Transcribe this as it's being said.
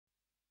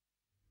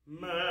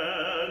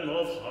Man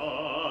of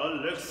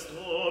Alex,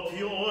 stop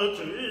your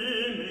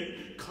dreaming.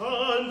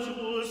 Can't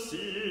you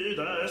see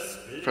the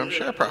spirit? From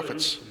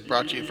ShareProphets,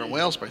 brought to you from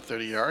Wales by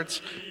 30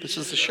 Yards, this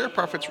is the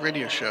ShareProphets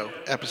Radio Show,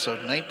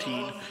 episode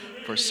 19,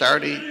 for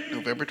Saturday,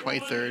 November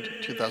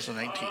 23rd,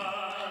 2019.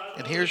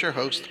 And here's your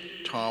host,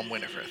 Tom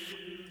Winnifrith.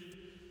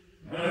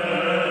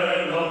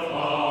 Man of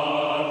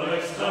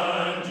Alex,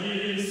 stand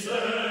ye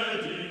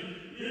steady.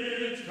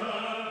 It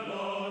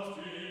cannot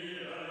be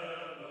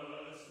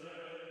ever steady.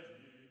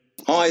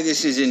 Hi,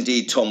 this is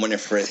indeed Tom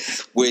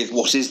Winnifrith with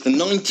what is the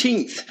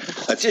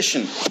 19th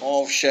edition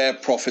of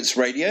ShareProphets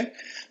Radio.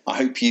 I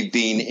hope you've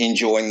been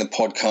enjoying the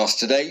podcast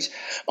to date.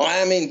 I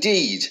am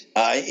indeed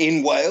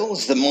in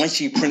Wales, the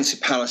mighty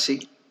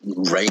principality,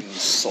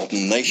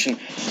 rain-sodden nation,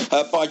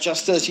 by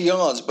just 30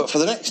 yards. But for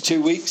the next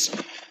 2 weeks,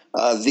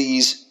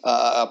 these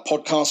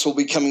podcasts will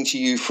be coming to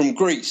you from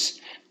Greece,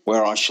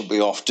 where I shall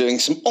be off doing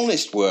some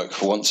honest work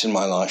for once in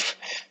my life.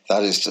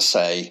 That is to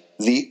say,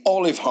 the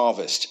olive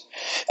harvest.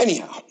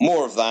 Anyhow,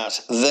 more of that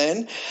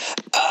then.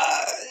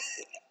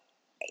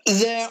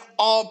 There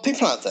are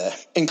people out there,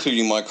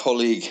 including my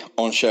colleague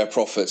on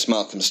ShareProphets,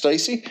 Malcolm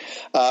Stacey,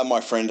 my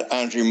friend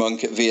Andrew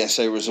Monk at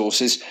VSA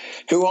Resources,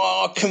 who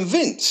are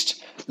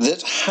convinced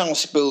that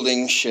house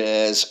building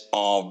shares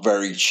are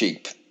very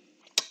cheap.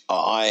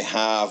 I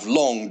have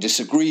long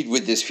disagreed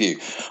with this view.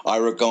 I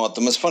regard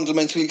them as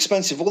fundamentally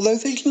expensive, although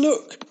they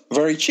look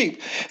very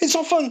cheap. It's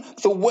often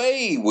the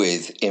way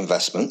with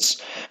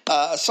investments.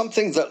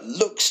 Something that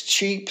looks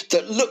cheap,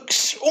 that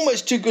looks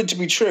almost too good to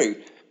be true.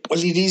 Well,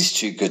 it is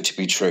too good to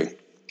be true.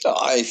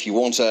 If you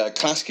want a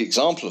classic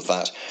example of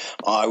that,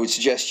 I would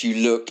suggest you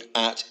look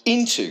at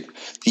Intu,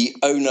 the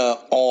owner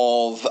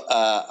of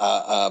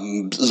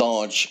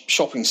large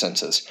shopping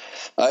centres.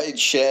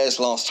 Its shares,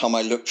 last time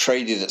I looked,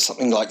 traded at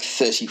something like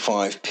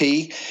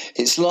 35p.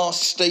 Its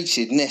last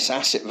stated net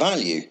asset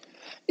value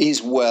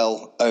is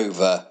well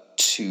over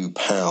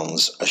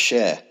 £2 a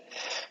share.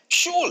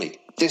 Surely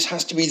this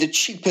has to be the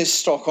cheapest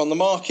stock on the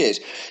market.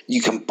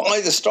 You can buy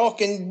the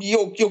stock and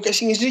you're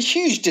getting a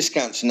huge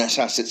discount to net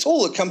assets.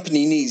 All the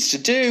company needs to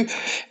do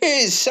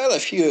is sell a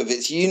few of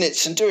its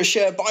units and do a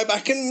share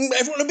buyback and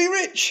everyone will be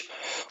rich.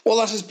 Well,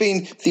 that has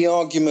been the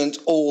argument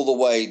all the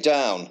way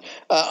down.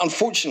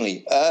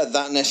 Unfortunately,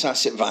 that net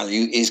asset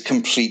value is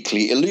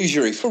completely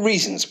illusory for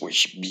reasons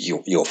which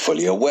you're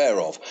fully aware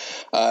of.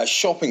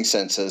 Shopping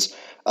centres.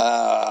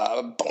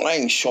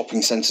 Buying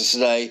shopping centres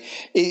today,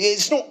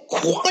 it's not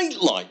quite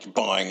like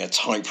buying a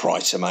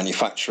typewriter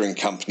manufacturing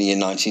company in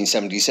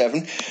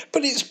 1977,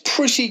 but it's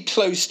pretty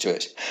close to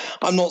it.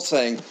 I'm not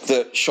saying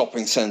that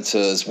shopping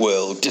centres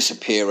will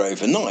disappear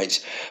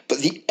overnight, but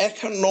the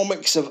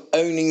economics of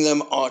owning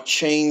them are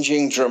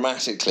changing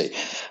dramatically.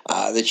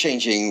 They're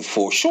changing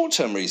for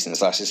short-term reasons,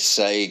 that is to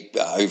say,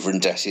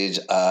 over-indebted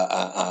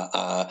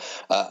and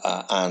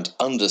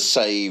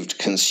undersaved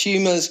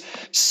consumers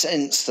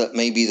sense that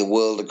maybe the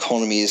world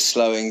economy is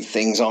slowing,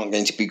 things aren't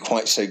going to be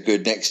quite so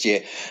good next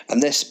year,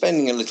 and they're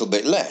spending a little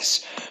bit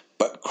less.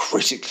 But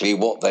critically,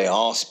 what they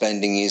are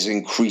spending is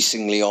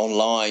increasingly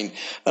online.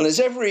 And as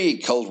every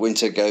cold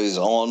winter goes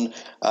on,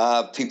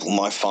 people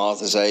my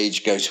father's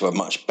age go to a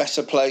much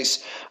better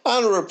place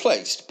and are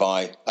replaced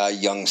by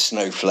young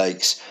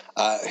snowflakes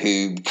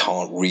who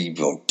can't read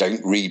or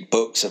don't read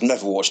books, have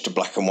never watched a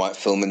black and white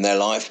film in their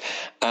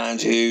life,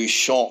 and who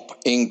shop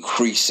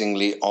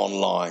increasingly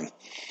online.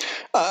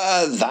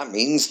 That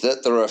means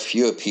that there are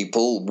fewer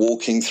people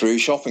walking through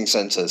shopping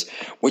centres,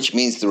 which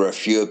means there are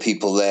fewer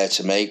people there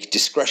to make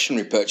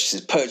discretionary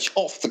purchases,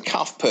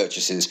 off-the-cuff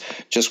purchases,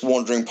 just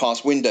wandering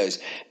past windows.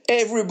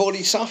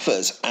 Everybody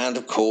suffers, and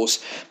of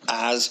course,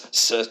 as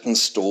certain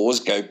stores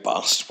go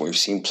bust, we've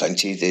seen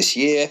plenty this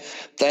year,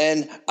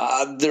 then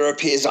there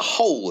appears a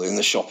hole in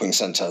the shopping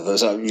centre.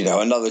 There's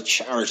another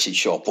charity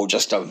shop, or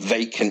just a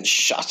vacant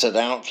shuttered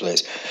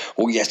outlet,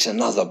 or yet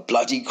another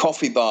bloody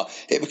coffee bar.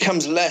 It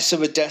becomes less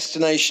of a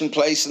destination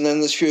place, and then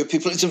there's fewer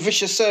people. It's a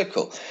vicious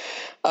circle.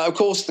 Of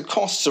course, the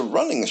costs of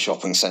running the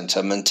shopping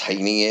centre,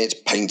 maintaining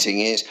it,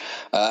 painting it,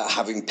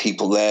 having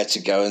people there to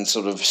go and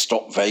sort of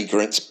stop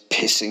vagrants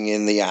pissing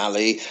in the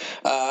alley,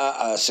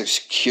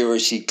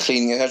 security,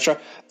 cleaning, etc.,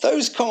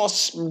 those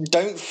costs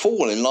don't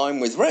fall in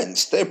line with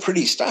rents. They're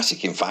pretty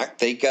static, in fact.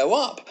 They go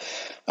up.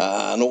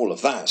 And all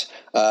of that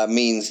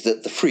means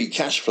that the free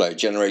cash flow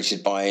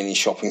generated by any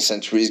shopping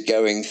centre is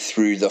going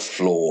through the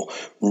floor.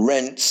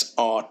 Rents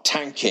are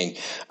tanking.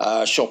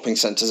 Shopping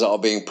centres are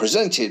being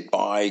presented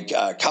by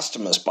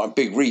customers, by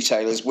big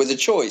retailers, with a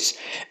choice.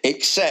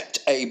 Accept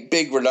a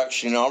big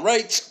reduction in our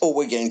rates, or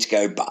we're going to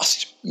go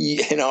bust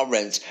in our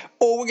rents,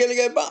 or we're going to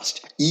go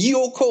bust.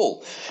 Your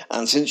call.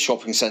 And since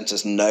shopping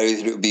centres know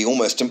that it would be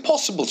almost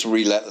impossible to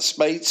relet the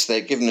space,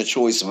 they're given a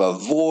choice of a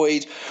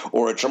void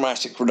or a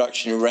dramatic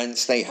reduction in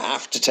rents. They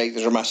have to take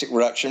the dramatic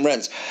reduction in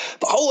rents.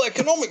 The whole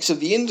economics of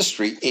the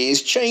industry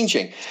is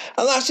changing.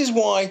 And that is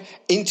why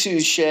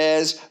Intu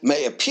shares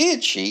may appear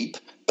cheap,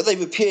 but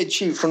they've appeared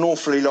cheap for an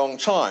awfully long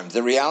time.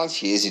 The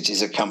reality is it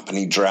is a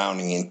company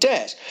drowning in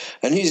debt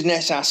and whose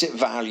net asset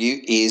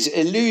value is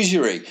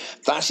illusory.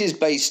 That is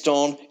based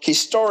on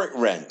historic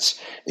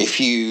rents. If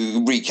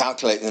you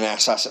recalculate the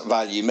net asset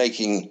value,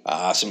 making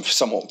some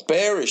somewhat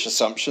bearish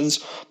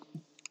assumptions,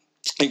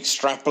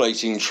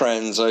 extrapolating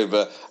trends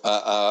over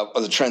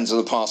the trends of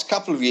the past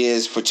couple of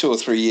years for 2 or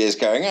 3 years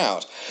going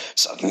out,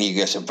 suddenly you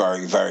get a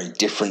very, very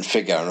different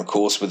figure. And of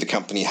course, with the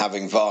company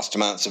having vast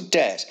amounts of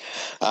debt,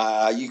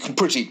 you can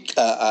pretty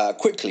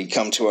quickly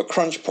come to a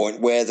crunch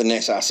point where the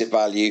net asset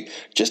value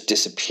just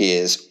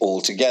disappears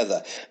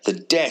altogether. The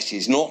debt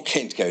is not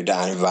going to go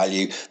down in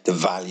value, the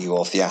value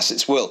of the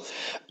assets will.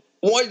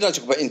 Why did I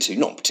talk about Intu?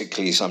 Not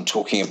particularly as I'm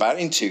talking about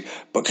Intu,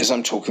 because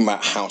I'm talking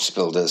about house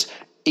builders.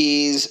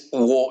 Is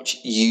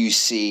what you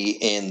see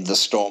in the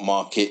stock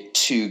market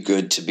too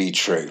good to be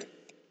true?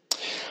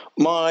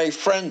 My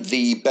friend,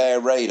 the Bear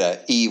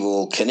Raider,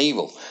 Evil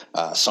Knievel,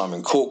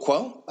 Simon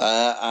Corkwell,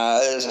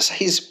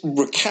 his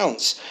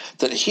recounts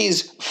that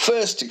his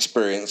first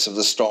experience of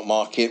the stock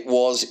market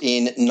was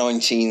in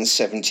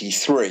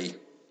 1973.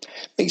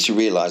 Makes you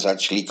realise,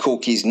 actually,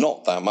 Corky's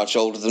not that much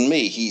older than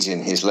me. He's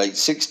in his late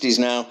 60s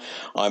now.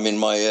 I'm in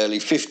my early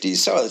 50s.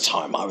 So at the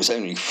time, I was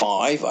only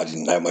 5. I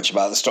didn't know much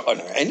about the stock. I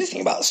don't know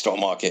anything about the stock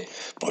market.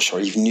 I'm not sure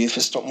I even knew if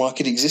a stock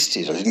market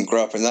existed. I didn't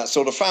grow up in that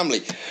sort of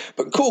family.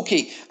 But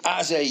Corky,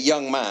 as a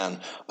young man,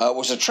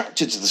 was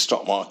attracted to the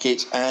stock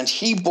market, and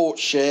he bought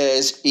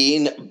shares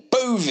in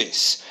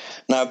Bovis.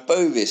 Now,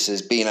 Bovis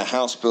has been a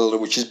house builder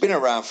which has been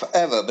around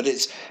forever, but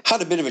it's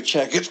had a bit of a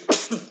checkered,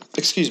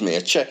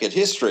 a checkered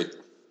history.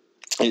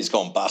 It's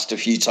gone bust a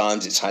few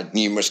times. It's had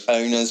numerous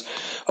owners.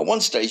 At one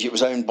stage, it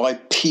was owned by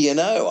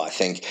P&O, I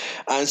think.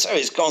 And so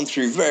it's gone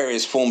through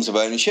various forms of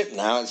ownership.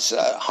 Now it's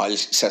a highly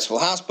successful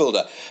house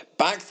builder.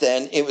 Back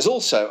then, it was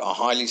also a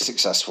highly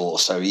successful,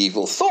 so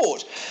Evil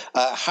thought,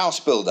 house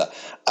builder.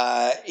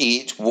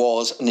 It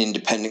was an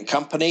independent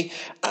company,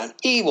 and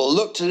Evil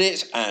looked at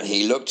it, and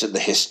he looked at the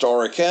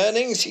historic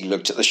earnings, he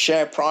looked at the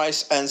share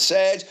price, and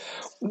said,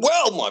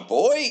 "Well, my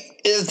boy,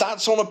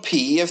 that's on a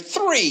P of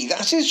 3.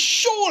 That is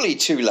surely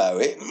too low.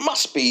 It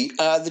must be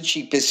the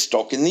cheapest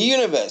stock in the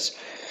universe."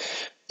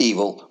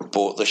 Evil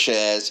bought the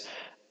shares,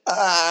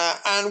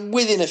 and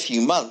within a few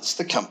months,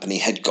 the company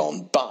had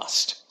gone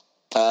bust.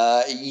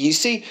 You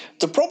see,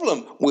 the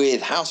problem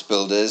with house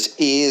builders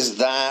is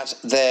that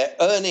their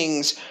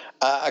earnings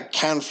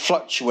can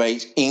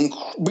fluctuate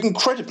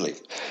incredibly.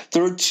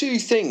 There are 2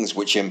 things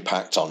which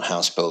impact on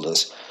house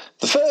builders.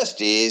 The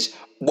first is,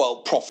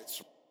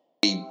 profits.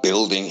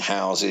 Building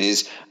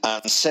houses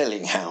and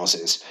selling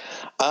houses.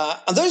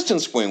 And those can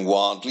swing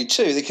wildly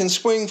too. They can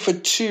swing for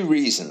 2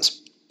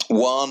 reasons.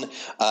 One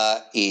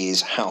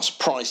is house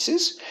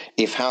prices.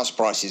 If house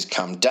prices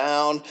come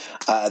down,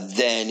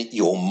 then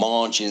your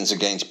margins are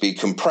going to be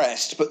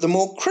compressed. But the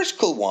more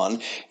critical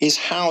one is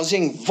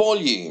housing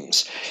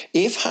volumes.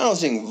 If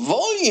housing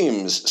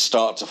volumes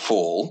start to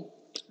fall,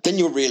 then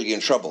you're really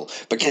in trouble,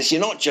 because you're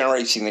not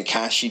generating the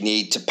cash you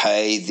need to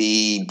pay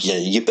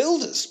your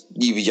builders,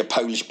 your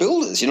Polish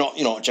builders. You're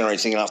not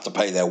generating enough to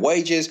pay their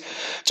wages,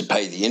 to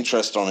pay the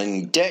interest on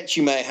any debt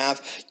you may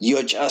have.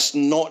 You're just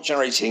not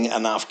generating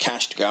enough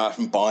cash to go out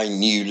and buy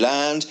new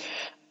land.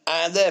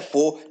 And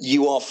therefore,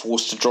 you are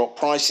forced to drop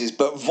prices.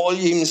 But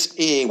volumes,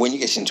 when you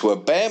get into a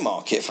bear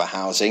market for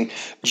housing,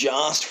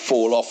 just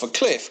fall off a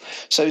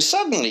cliff. So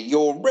suddenly,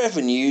 your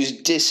revenues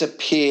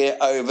disappear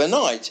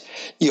overnight.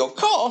 Your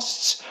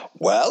costs,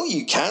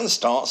 you can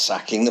start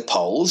sacking the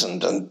Poles and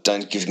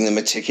giving them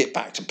a ticket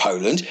back to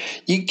Poland.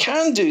 You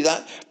can do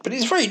that, but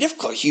it's very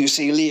difficult. You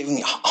see,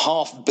 leaving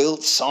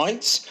half-built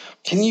sites.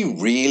 Can you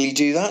really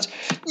do that?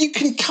 You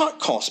can cut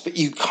costs, but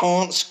you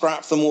can't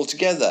scrap them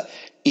altogether.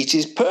 It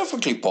is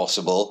perfectly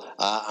possible,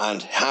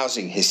 and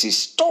housing has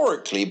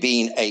historically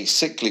been a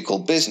cyclical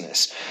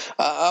business,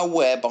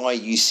 whereby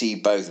you see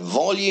both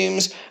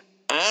volumes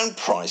and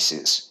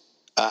prices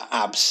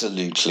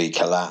absolutely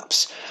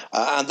collapse.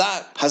 And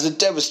that has a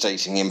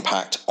devastating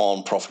impact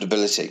on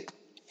profitability.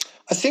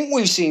 I think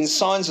we've seen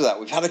signs of that.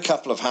 We've had a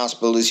couple of house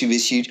builders who've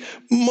issued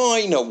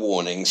minor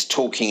warnings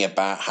talking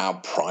about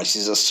how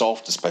prices are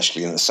soft,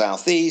 especially in the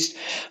southeast,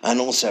 and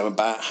also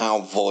about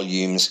how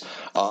volumes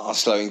are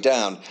slowing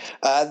down.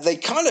 They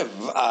kind of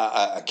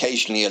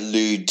occasionally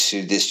allude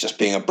to this just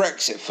being a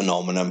Brexit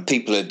phenomenon.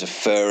 People are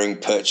deferring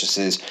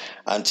purchases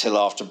until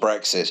after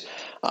Brexit.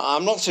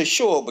 I'm not so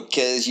sure,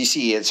 because you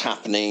see it's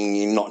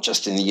happening not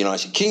just in the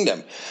United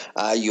Kingdom.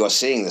 You are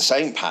seeing the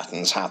same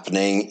patterns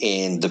happening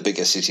in the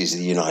bigger cities of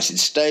the United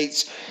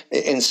States.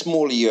 In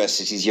smaller US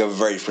cities, you have a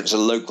very different, it's a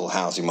local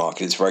housing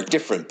market, it's very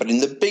different. But in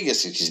the bigger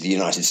cities of the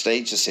United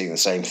States, you're seeing the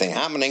same thing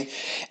happening.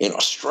 In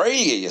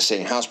Australia, you're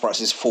seeing house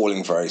prices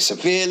falling very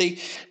severely.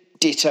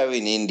 ditto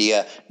in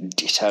India,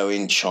 ditto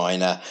in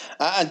China,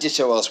 and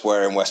ditto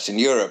elsewhere in Western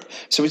Europe.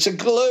 So it's a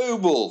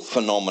global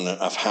phenomenon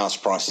of house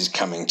prices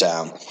coming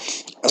down.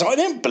 So I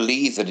don't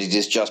believe that it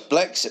is just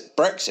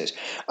Brexit.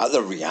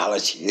 The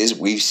reality is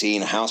we've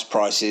seen house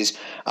prices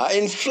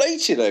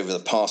inflated over the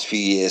past few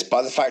years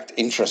by the fact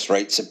interest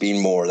rates have been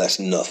more or less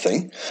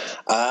nothing,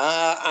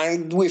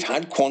 and we've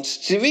had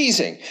quantitative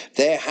easing.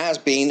 There has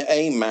been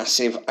a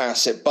massive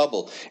asset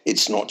bubble.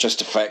 It's not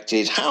just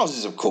affected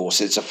houses, of course,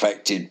 it's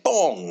affected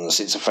bonds,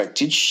 it's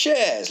affected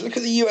shares. Look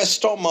at the US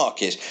stock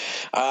market.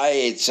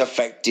 It's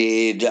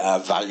affected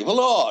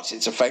valuable art,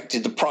 it's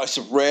affected the price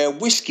of rare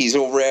whiskies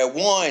or rare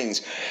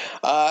wines.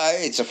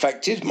 It's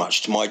affected,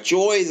 much to my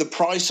joy, the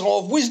price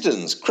of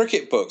Wisden's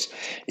cricket books.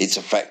 It's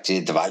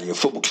affected the value of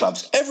football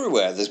clubs.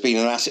 Everywhere there's been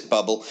an asset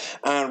bubble,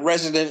 and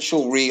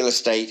residential real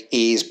estate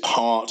is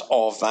part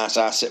of that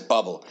asset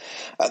bubble.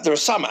 There are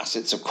some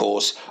assets, of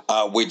course,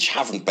 which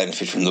haven't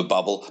benefited from the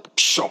bubble,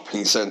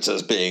 shopping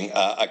centres being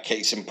a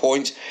case in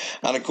point.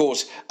 And of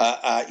course,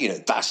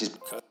 that is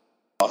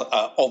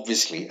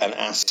obviously an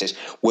asset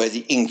where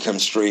the income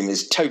stream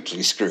is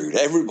totally screwed.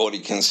 Everybody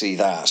can see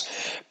that.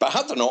 But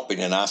had there not been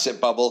an asset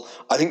bubble,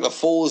 I think the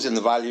falls in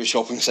the value of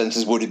shopping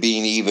centres would have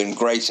been even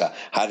greater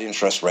had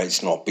interest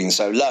rates not been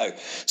so low.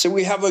 So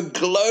we have a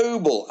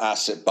global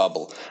asset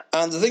bubble.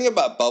 And the thing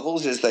about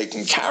bubbles is they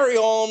can carry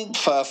on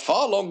for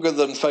far longer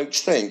than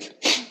folks think.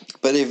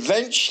 But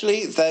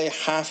eventually they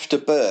have to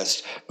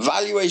burst.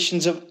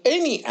 Valuations of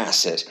any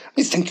asset,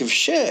 we think of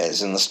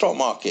shares in the stock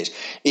market.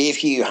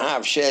 If you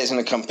have shares in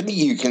a company,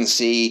 you can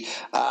see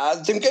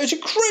them go to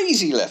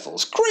crazy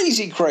levels,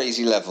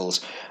 crazy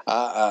levels.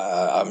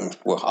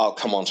 I'll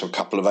come on to a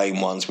couple of AIM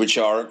ones which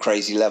are at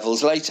crazy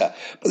levels later.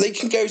 But they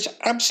can go to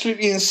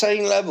absolutely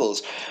insane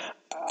levels.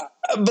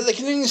 But they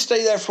can only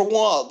stay there for a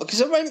while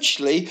because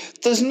eventually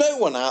there's no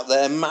one out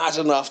there mad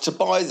enough to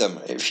buy them.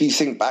 If you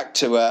think back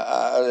to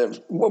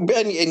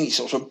any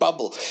sort of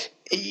bubble,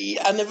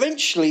 and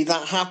eventually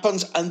that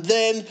happens, and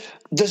then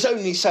there's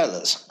only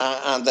sellers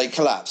and they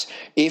collapse.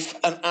 If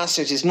an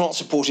asset is not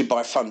supported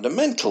by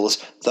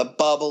fundamentals, the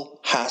bubble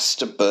has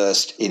to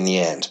burst in the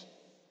end.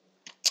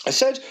 I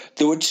said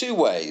there were two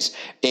ways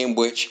in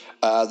which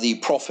the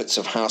profits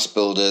of house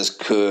builders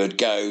could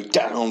go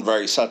down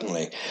very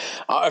suddenly.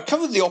 I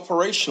covered the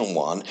operational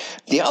one.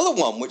 The other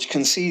one, which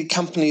can see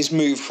companies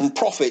move from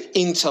profit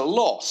into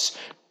loss,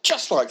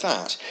 just like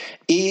that,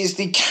 is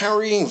the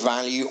carrying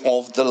value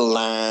of the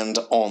land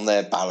on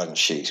their balance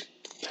sheet.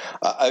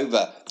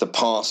 Over the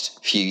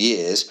past few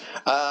years,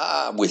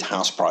 with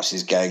house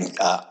prices going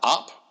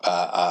up,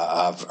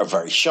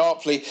 very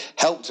sharply,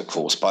 helped of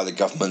course by the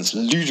government's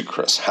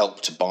ludicrous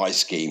Help to Buy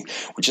scheme,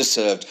 which has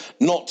served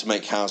not to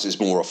make houses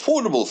more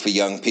affordable for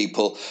young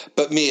people,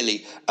 but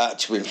merely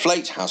to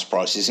inflate house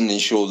prices and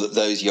ensure that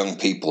those young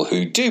people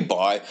who do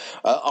buy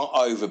are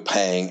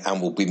overpaying and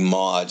will be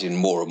mired in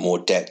more and more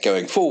debt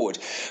going forward.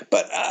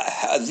 But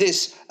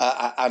this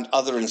and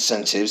other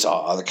incentives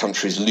are the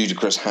country's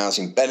ludicrous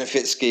housing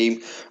benefit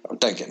scheme,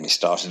 don't get me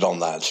started on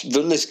that,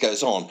 the list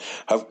goes on,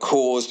 have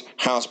caused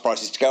house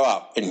prices to go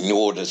up. In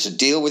order to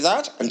deal with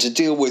that and to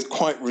deal with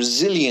quite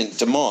resilient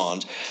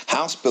demand,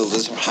 house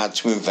builders have had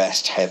to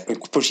invest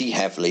pretty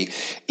heavily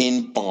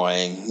in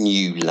buying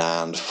new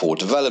land for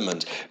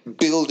development,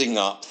 building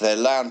up their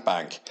land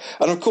bank.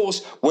 And of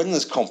course, when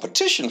there's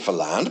competition for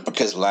land,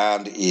 because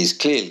land is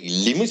clearly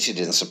limited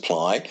in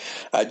supply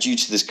due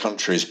to this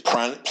country's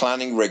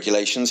planning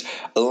regulations,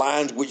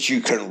 land which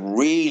you can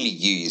really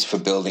use for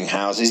building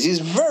houses is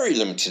very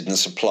limited in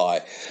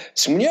supply.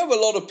 So when you have a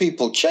lot of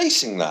people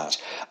chasing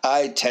that,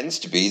 it tends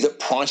to be that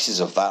prices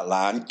of that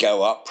land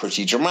go up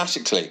pretty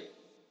dramatically.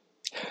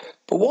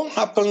 But what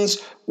happens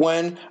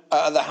when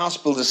the house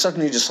builders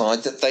suddenly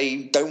decide that they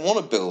don't want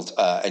to build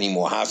any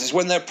more houses,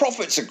 when their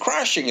profits are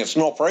crashing at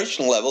an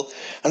operational level,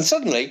 and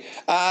suddenly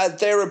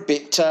they're a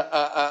bit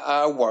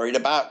worried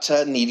about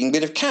needing a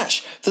bit of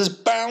cash? There's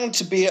bound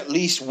to be at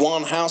least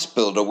one house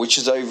builder which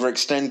has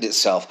overextended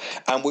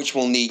itself and which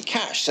will need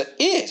cash. So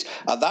it,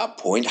 at that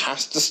point,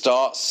 has to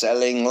start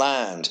selling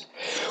land.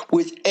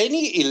 With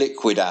any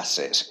illiquid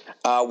asset,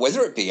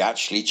 whether it be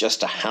actually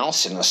just a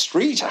house in a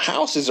street, a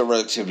house is a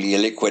relatively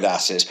illiquid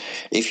asset.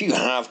 If you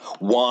have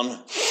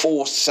one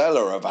forced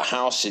seller of a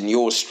house in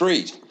your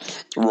street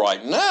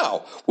right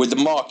now, with the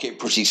market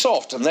pretty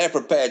soft, and they're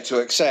prepared to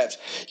accept,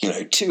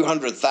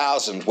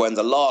 200,000 when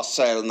the last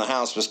sale in the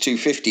house was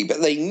 250,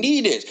 but they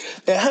need it.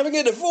 They're having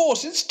a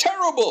divorce. It's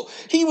terrible.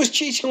 He was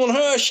cheating on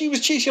her. She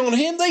was cheating on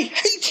him. They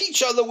hate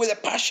each other with a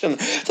passion.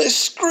 They're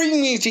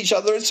screaming at each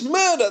other. It's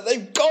murder.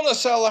 They've got to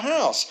sell the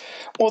house.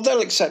 Well,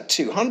 they'll accept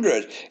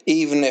 200,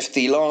 even if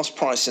the last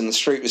price in the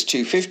street was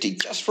 250,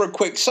 just for a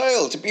quick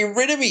sale, to be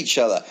rid of each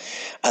other.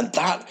 And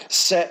that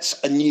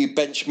sets a new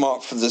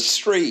benchmark for the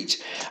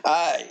street.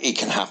 It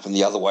can happen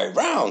the other way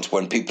around,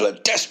 when people are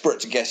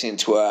desperate to get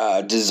into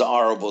a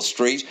desirable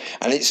street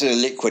and it's an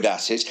illiquid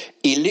asset.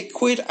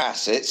 Illiquid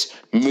assets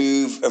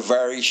move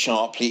very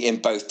sharply in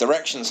both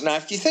directions. Now,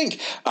 if you think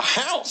a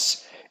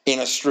house in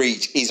a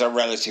street is a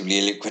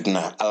relatively liquid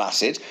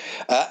asset.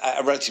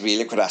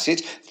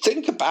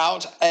 Think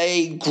about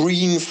a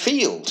green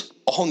field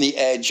on the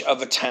edge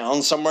of a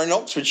town somewhere in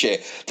Oxfordshire.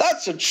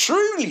 That's a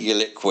truly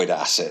liquid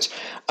asset.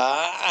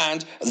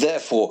 And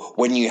therefore,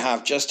 when you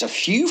have just a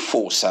few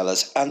for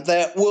sellers, and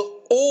there are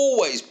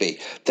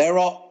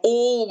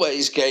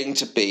always going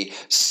to be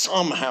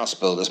some house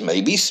builders,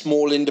 maybe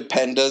small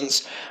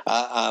independents,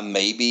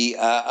 maybe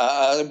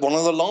one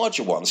of the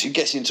larger ones who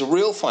get into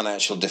real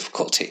financial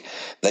difficulty.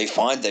 They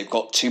find they've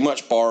got too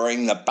much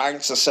borrowing. The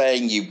banks are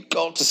saying you've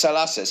got to sell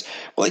assets.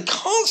 Well, they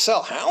can't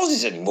sell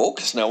houses anymore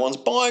because no one's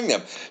buying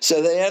them.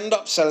 So they end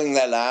up selling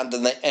their land,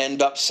 and they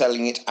end up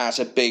selling it at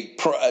a big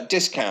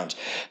discount.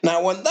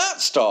 Now, when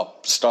that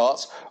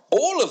starts,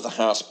 all of the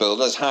house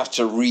builders have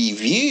to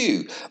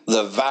review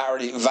the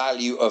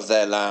value of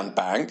their land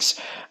banks,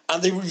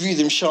 and they review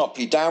them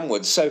sharply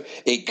downwards. So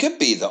it could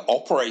be the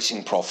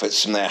operating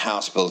profits from their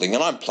house building,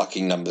 and I'm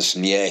plucking numbers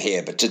from the air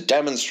here, but to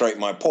demonstrate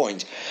my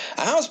point,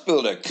 a house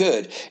builder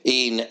could,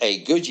 in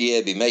a good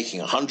year, be making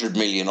 100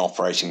 million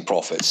operating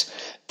profits.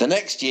 The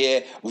next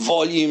year,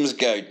 volumes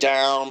go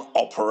down,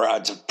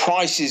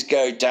 prices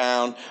go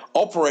down,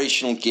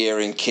 operational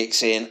gearing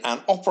kicks in,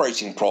 and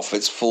operating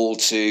profits fall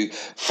to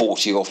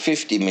 40 or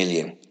 50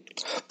 million.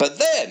 But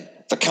then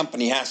the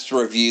company has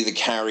to review the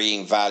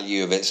carrying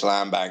value of its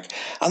land bank,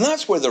 and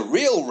that's where the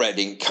real red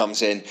ink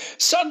comes in.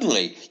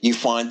 Suddenly, you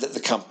find that the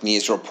company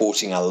is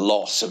reporting a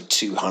loss of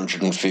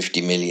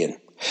 250 million.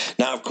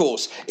 Now, of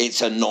course,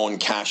 it's a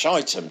non-cash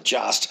item,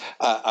 just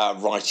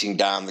writing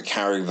down the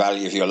carrying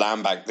value of your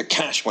land bank. The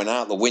cash went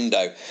out the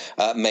window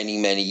many,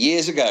 many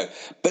years ago.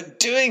 But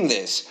doing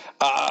this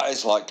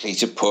is likely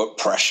to put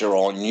pressure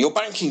on your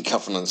banking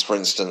covenants, for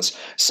instance.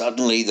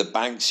 Suddenly, the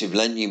banks who've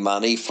lent you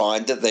money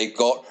find that they've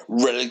got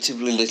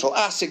relatively little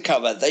asset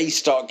cover. They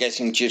start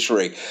getting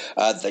jittery.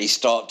 They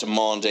start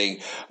demanding,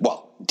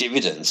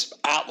 dividends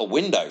out the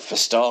window for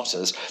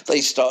starters.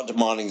 They start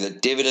demanding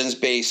that dividends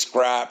be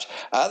scrapped.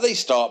 They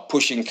start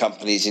pushing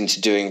companies into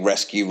doing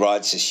rescue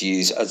rights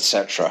issues,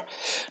 etc.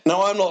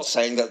 Now, I'm not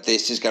saying that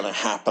this is going to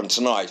happen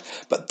tonight,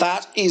 but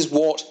that is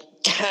what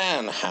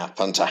can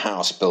happen to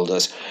house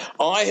builders.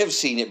 I have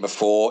seen it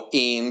before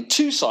in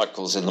 2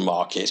 cycles in the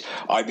market.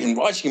 I've been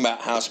writing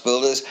about house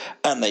builders,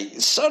 and they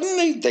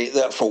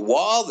for a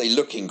while they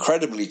look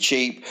incredibly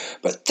cheap,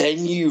 but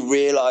then you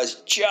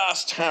realize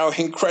just how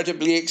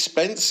incredibly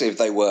expensive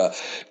they were.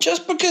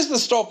 Just because the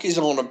stock is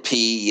on a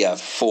P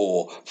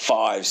 4,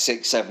 5,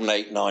 6, 7,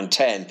 8, 9,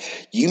 10,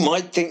 you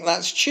might think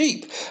that's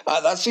cheap.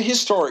 That's a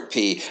historic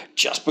P.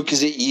 Just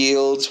because it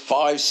yields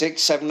 5,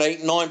 6, 7,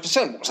 8,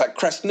 9%. What's that?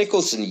 Crest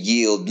Nicholson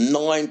yield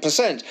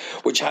 9%,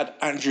 which had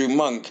Andrew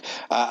Monk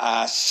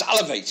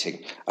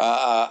salivating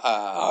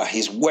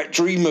his wet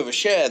dream of a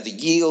share, the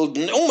yield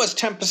almost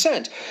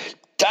 10%.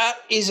 That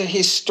is a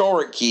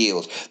historic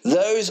yield.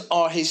 Those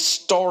are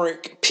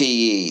historic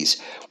PEs.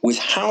 With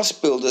house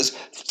builders,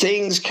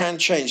 things can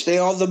change. They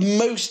are the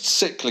most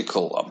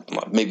cyclical.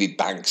 Maybe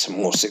banks are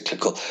more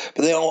cyclical,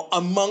 but they are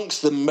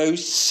amongst the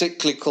most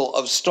cyclical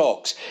of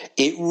stocks.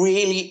 It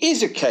really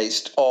is a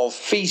case of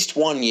feast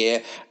one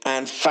year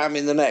and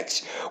famine the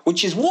next,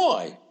 which is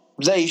why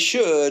they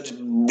should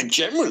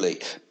generally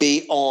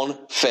be on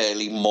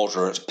fairly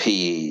moderate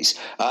PEs,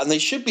 and they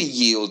should be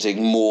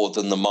yielding more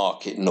than the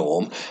market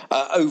norm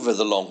over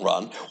the long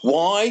run.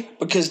 Why?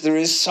 Because there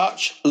is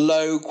such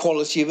low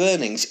quality of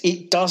earnings.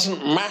 It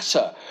doesn't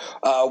matter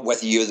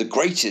whether you're the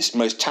greatest,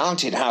 most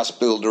talented house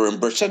builder in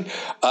Britain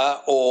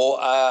or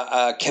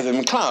Kevin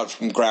MacLeod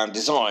from Ground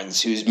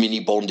Designs, whose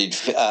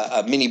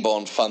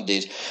mini-bond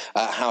funded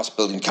house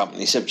building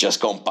companies have just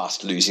gone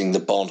bust, losing the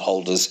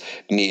bondholders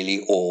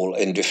nearly all,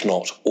 and if not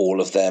all,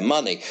 of their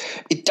money.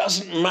 It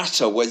doesn't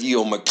matter whether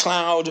you're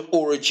MacLeod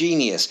or a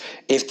genius.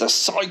 If the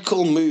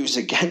cycle moves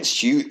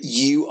against you,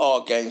 you are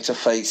going to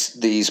face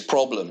these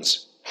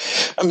problems.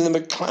 I mean, the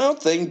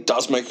MacLeod thing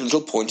does make a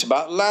little point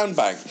about land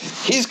bank.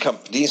 His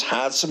company's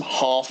had some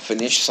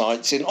half-finished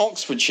sites in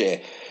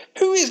Oxfordshire.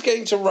 Who is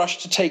going to rush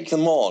to take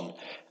them on?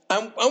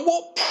 And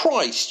what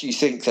price do you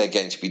think they're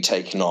going to be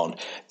taken on?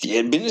 The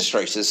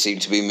administrators seem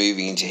to be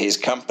moving into his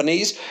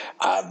companies.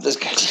 There's,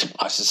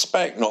 I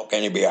suspect, not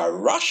going to be a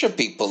rush of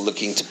people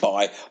looking to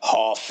buy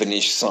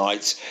half-finished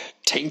sites,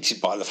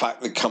 tainted by the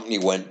fact the company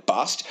went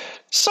bust.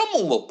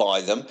 Someone will buy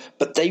them,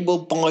 but they will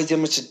buy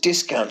them at a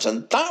discount,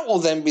 and that will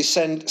then be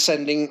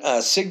sending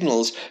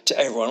signals to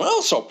everyone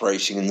else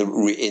operating in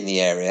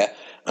the area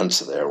and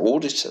to their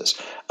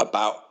auditors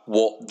about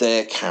what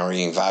their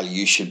carrying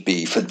value should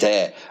be for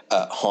their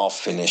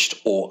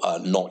half-finished or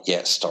not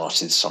yet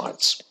started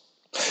sites.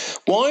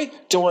 Why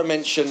do I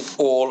mention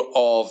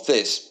all of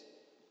this?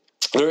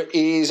 There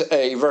is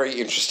a very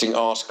interesting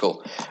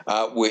article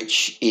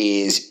which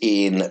is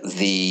in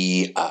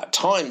the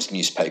Times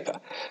newspaper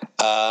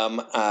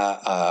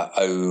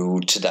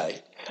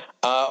today,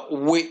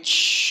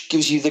 which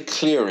gives you the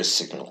clearest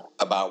signal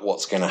about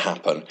what's going to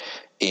happen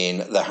in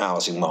the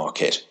housing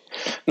market.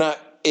 Now,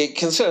 it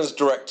concerns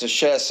director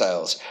share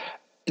sales.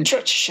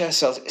 Direct share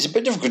sales is a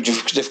bit of a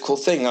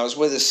difficult thing. I was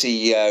with a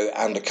CEO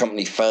and a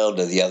company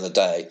founder the other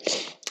day,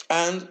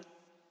 and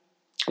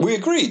we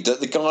agreed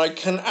that the guy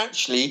can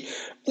actually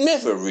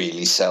never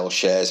really sell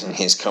shares in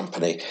his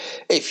company.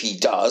 If he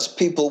does,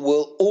 people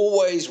will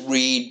always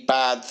read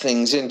bad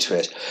things into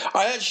it.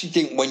 I actually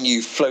think when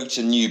you float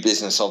a new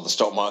business on the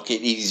stock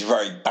market, it is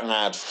very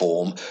bad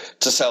form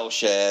to sell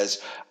shares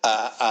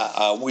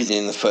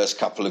within the first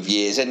couple of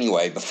years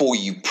anyway, before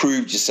you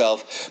proved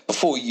yourself,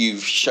 before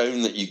you've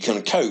shown that you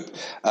can cope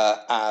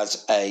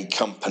as a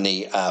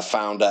company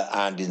founder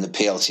and in the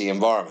PLC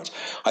environment.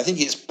 I think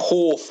it's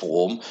poor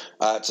form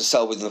to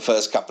sell within the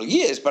first couple of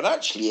years, but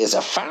actually as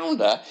a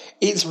founder,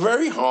 it's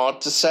very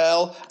hard to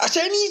sell at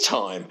any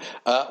time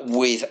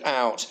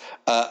without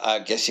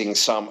getting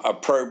some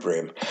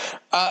opprobrium.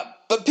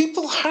 But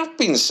people have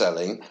been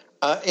selling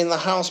in the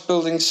house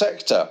building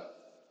sector.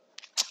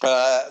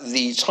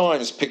 The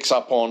Times picks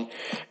up on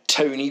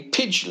Tony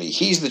Pidgley.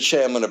 He's the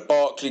chairman of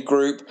Berkeley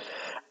Group,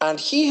 and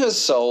he has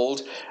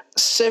sold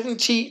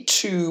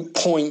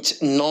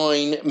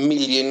 72.9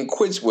 million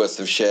quid's worth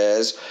of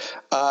shares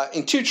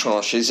in two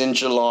tranches in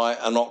July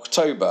and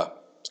October.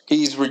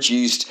 He's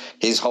reduced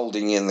his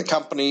holding in the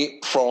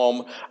company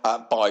from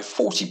by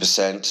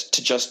 40%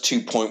 to just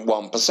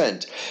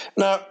 2.1%.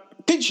 Now,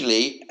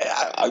 Pidgley,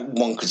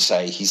 one could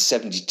say he's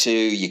 72,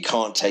 you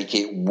can't take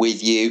it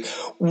with you.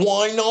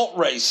 Why not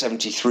raise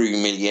 73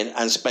 million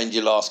and spend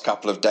your last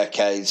couple of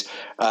decades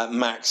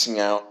maxing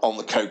out on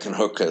the coke and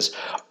hookers?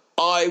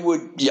 I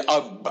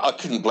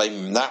couldn't blame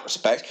him in that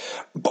respect.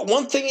 But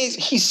one thing is,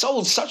 he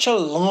sold such a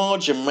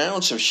large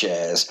amount of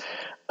shares,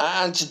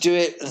 and to do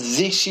it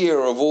this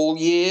year of all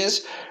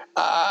years,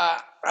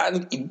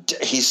 and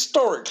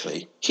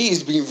historically, he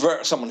has been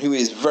someone who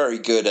is very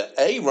good at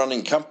A,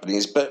 running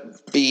companies,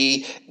 but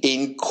B,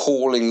 in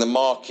calling the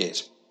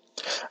market.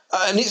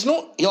 And it's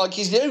not like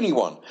he's the only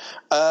one.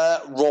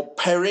 Rob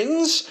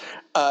Perrins,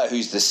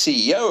 who's the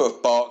CEO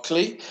of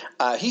Berkeley,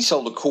 he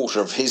sold a quarter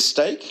of his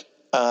stake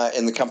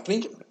in the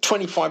company,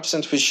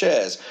 25% of his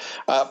shares,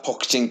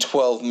 pocketing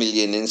 12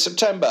 million in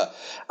September.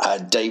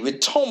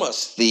 David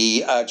Thomas,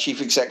 the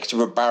chief executive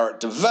of Barratt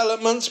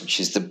Developments,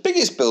 which is the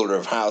biggest builder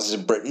of houses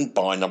in Britain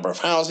by number of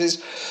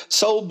houses,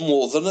 sold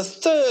more than a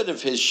third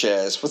of his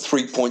shares for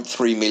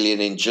 3.3 million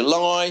in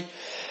July.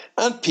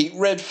 And Pete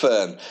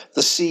Redfern,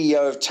 the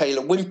CEO of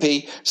Taylor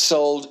Wimpey,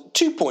 sold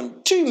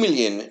 2.2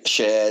 million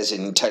shares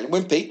in Taylor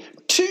Wimpey,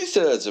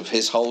 two-thirds of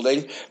his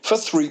holding, for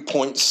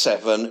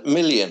 3.7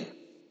 million.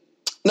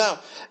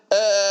 Now,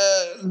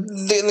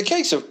 in the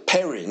case of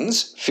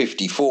Perrins,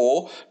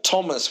 54,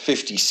 Thomas,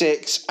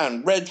 56,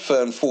 and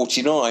Redfern,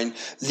 49,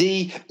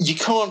 the "you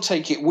can't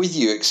take it with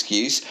you"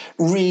 excuse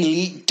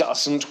really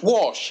doesn't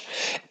wash.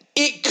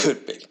 It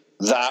could be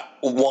that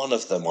one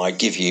of them, I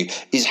give you,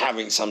 is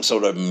having some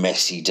sort of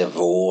messy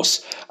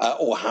divorce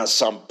or has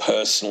some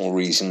personal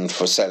reason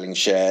for selling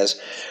shares.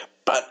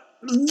 But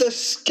the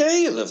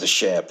scale of the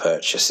share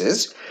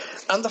purchases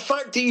and the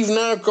fact that you've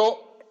now got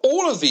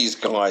all of these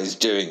guys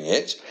doing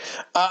it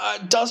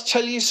does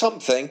tell you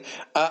something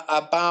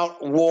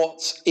about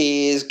what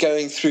is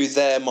going through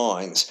their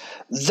minds.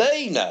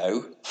 They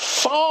know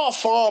far,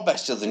 far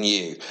better than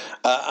you,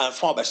 and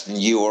far better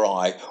than you or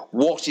I,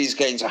 what is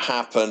going to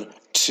happen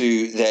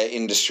to their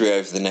industry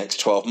over the next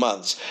 12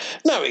 months.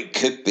 Now, it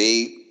could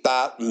be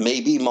that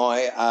maybe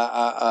my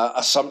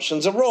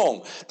assumptions are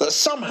wrong, that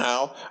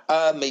somehow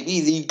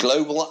maybe the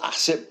global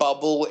asset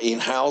bubble in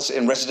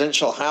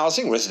residential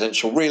housing,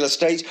 residential real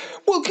estate,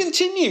 will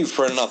continue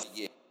for another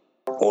year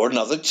or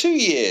another 2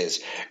 years.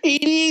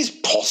 It is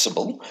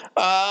possible,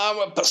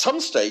 but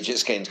some stage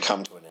it's going to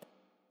come to an end.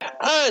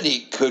 And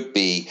it could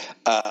be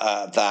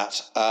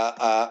that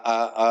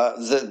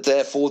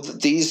therefore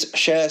these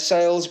share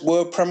sales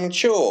were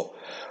premature.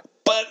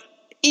 But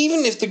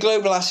even if the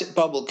global asset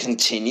bubble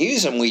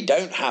continues and we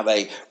don't have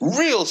a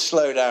real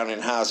slowdown in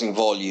housing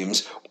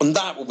volumes, and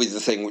that will be the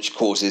thing which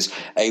causes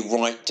a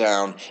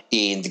write-down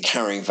in the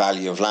carrying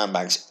value of land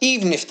banks,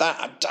 even if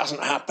that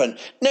doesn't happen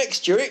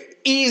next year, it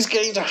is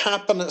going to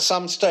happen at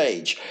some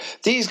stage.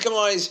 These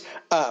guys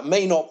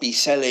may not be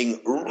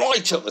selling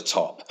right at the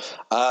top.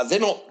 They're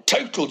not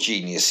total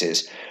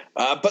geniuses.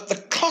 But the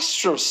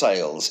cluster of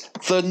sales,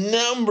 the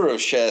number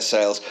of share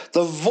sales,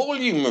 the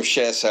volume of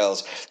share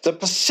sales, the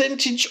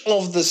percentage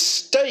of the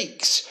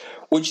stakes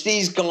which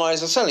these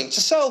guys are selling, to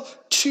sell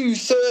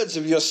two-thirds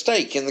of your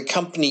stake in the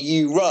company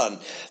you run,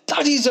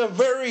 that is a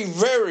very,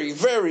 very,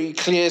 very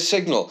clear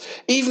signal.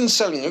 Even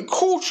selling a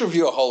quarter of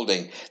your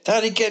holding,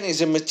 that again is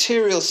a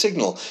material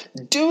signal.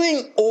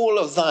 Doing all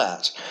of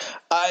that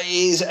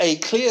is a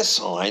clear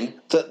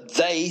sign that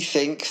they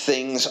think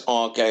things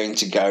are going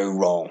to go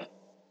wrong.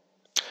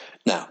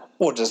 Now,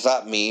 what does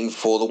that mean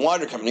for the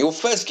wider company? Well,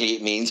 firstly,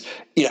 it means,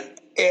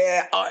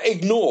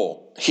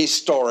 ignore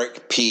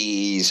historic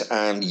P's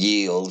and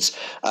yields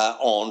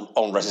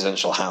on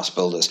residential house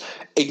builders.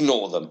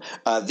 Ignore them.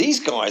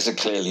 These guys are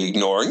clearly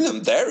ignoring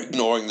them. They're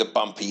ignoring the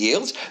bumpy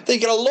yields. They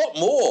get a lot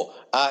more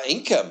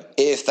income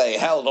if they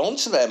held on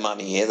to their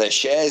money, their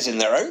shares in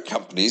their own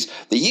companies.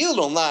 The yield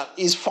on that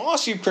is far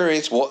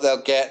superior to what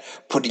they'll get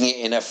putting it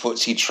in a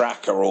FTSE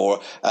tracker or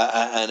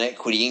an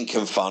equity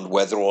income fund,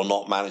 whether or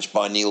not managed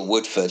by Neil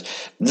Woodford.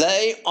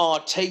 They are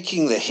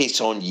taking the hit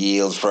on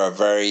yield for a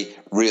very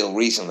real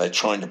reason. They're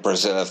trying to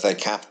preserve their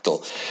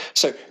capital.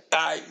 So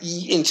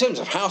in terms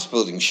of house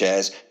building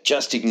shares,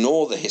 just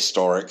ignore the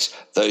historics.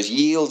 Those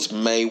yields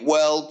may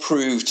well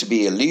prove to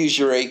be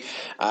illusory.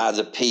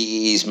 The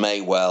PEs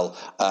may well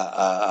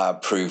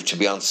prove to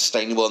be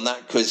unsustainable, and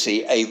that could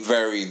see a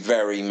very,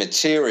 very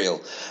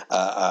material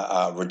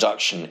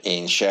reduction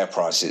in share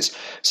prices.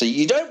 So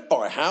you don't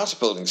buy house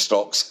building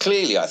stocks.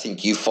 Clearly, I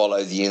think you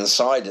follow the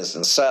insiders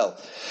and sell.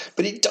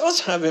 But it does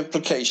have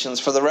implications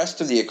for the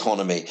rest of the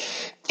economy.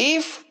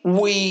 If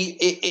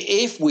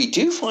we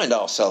do find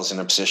ourselves in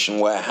a position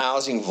where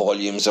housing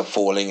volumes are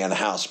falling and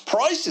house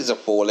prices are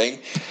falling,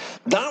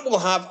 that will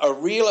have a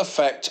real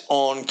effect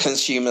on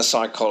consumer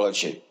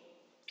psychology.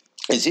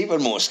 It's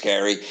even more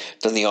scary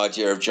than the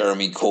idea of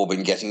Jeremy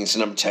Corbyn getting into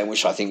number 10,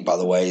 which I think, by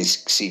the way,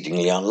 is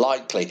exceedingly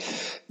unlikely.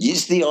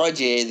 It's the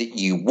idea that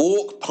you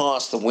walk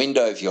past the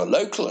window of your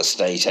local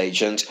estate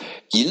agent,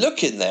 you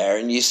look in there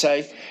and you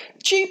say,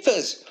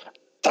 jeepers,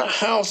 that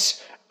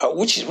house,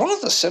 which is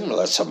rather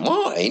similar to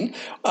mine,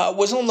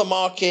 was on the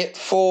market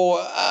for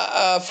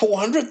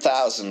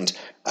 $400,000.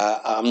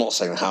 I'm not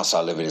saying the house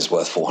I live in is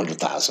worth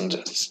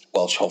 $400,000.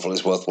 Welsh Hovel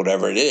is worth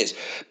whatever it is.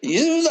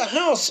 The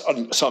house,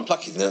 so I'm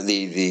plucking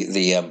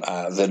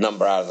the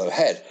number out of the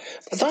head.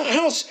 But that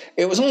house,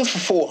 it was on for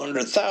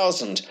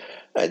 $400,000.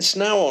 It's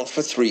now on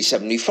for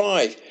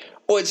 $375,000,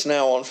 or it's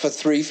now on for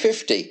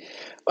 $350,000.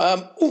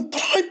 But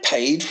I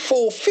paid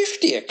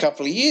 $450,000 a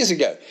couple of years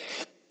ago.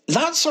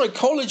 That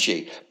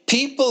psychology,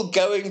 people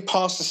going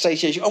past the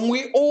estate agent, and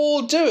we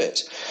all do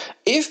it.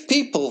 If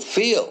people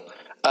feel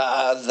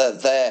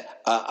that their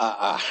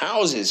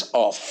houses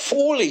are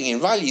falling in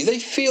value, they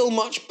feel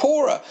much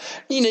poorer.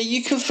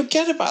 You can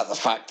forget about the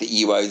fact that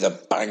you owe the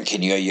bank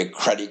and you owe your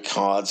credit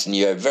cards and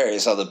you owe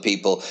various other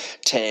people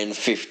 10,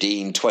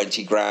 15,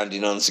 20 grand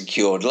in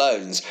unsecured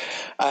loans.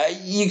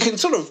 You can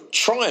sort of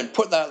try and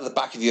put that at the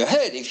back of your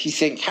head if you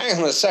think, hang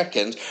on a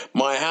second,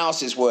 my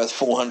house is worth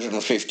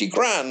 450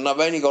 grand and I've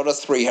only got a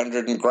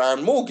 300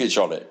 grand mortgage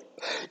on it.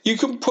 You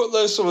can put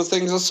those sort of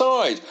things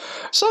aside.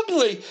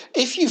 Suddenly,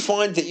 if you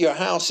find that your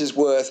house is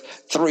worth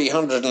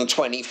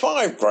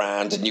 325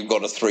 grand and you've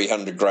got a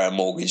 300 grand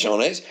mortgage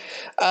on it,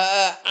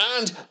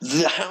 and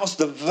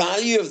the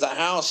value of the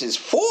house is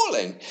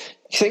falling,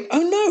 you think,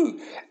 oh no,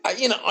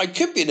 I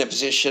could be in a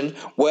position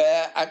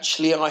where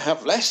actually I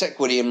have less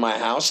equity in my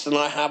house than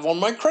I have on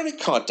my credit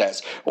card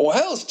debts. Or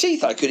hell's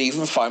teeth, I could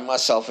even find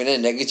myself in a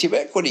negative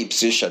equity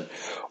position.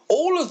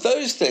 All of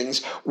those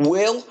things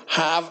will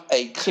have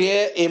a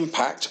clear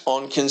impact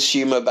on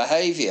consumer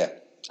behavior.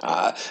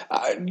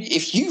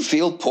 If you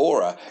feel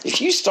poorer,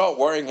 if you start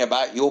worrying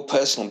about your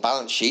personal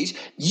balance sheet,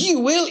 you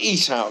will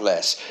eat out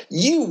less.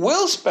 You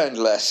will spend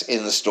less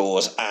in the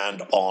stores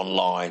and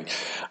online.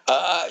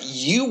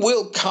 You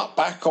will cut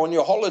back on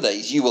your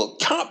holidays. You will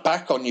cut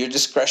back on your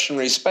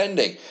discretionary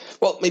spending.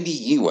 Well, maybe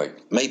you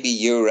won't. Maybe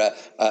you're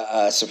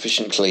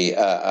sufficiently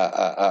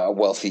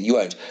wealthy, you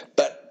won't.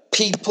 But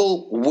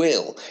people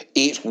will.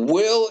 It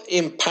will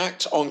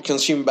impact on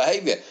consumer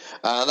behavior.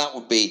 That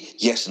would be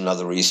yet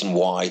another reason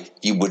why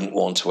you wouldn't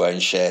want to own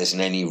shares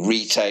in any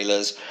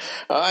retailers,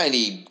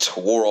 any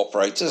tour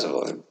operators.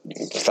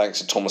 Thanks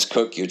to Thomas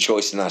Cook, your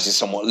choice in that is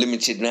somewhat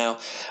limited now.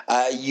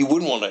 You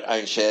wouldn't want to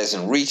own shares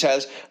in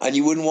retailers, and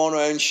you wouldn't want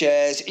to own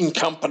shares in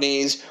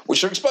companies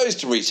which are exposed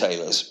to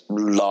retailers,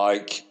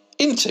 like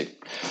Intu.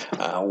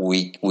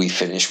 We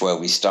finished where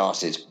we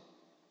started.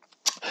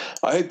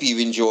 I hope you've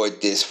enjoyed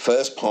this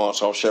first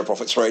part of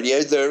ShareProphets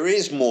Radio. There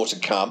is more to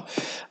come.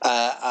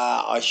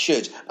 I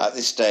should, at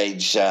this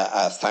stage,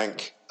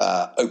 thank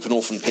Open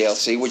Orphan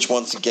PLC, which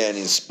once again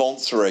is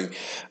sponsoring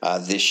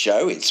this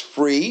show. It's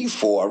free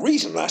for a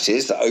reason, that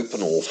is, that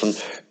Open Orphan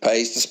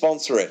pays to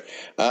sponsor it,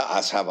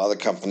 as have other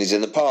companies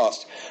in the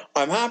past.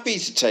 I'm happy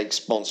to take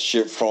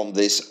sponsorship from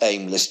this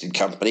AIM-listed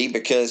company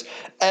because,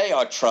 A,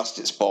 I trust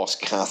its boss,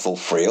 Cathal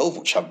Friel,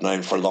 which I've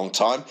known for a long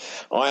time.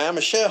 I am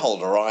a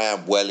shareholder. I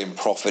am well in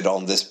profit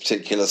on this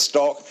particular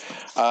stock.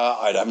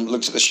 I haven't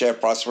looked at the share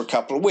price for a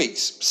couple of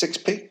weeks.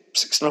 6p?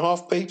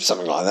 6.5p,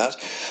 something like that.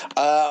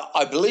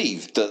 I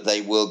believe that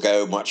they will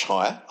go much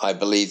higher. I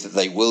believe that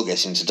they will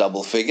get into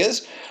double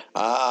figures,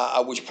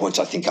 at which point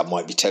I think I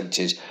might be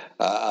tempted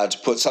to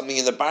put something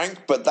in the bank,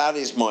 but that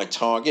is my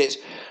target.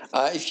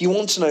 If you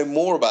want to know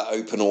more about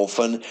Open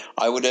Orphan,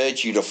 I would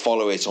urge you to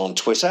follow it on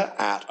Twitter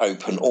at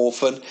Open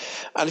Orphan.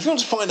 And if you want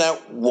to find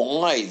out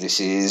why this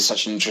is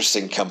such an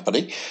interesting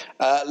company,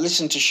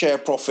 listen to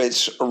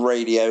ShareProphets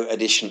Radio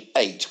Edition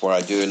 8, where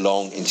I do a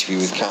long interview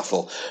with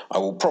Cathal. I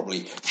will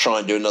probably try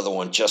and do another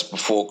one just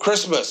before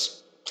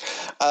Christmas.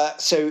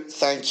 So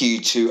thank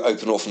you to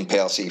Open Orphan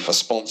PLC for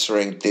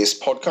sponsoring this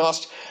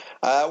podcast.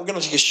 We're going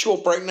to take a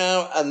short break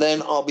now, and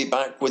then I'll be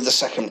back with the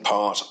second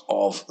part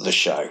of the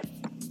show.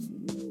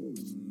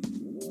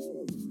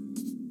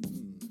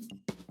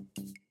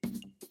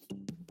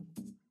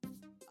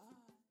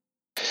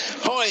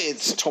 Hi,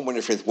 it's Tom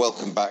Winnifrith.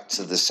 Welcome back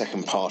to the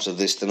second part of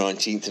this, the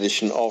 19th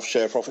edition of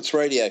ShareProphets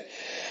Radio.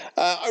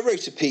 I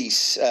wrote a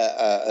piece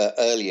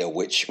earlier,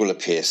 which will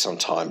appear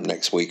sometime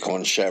next week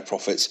on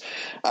ShareProphets,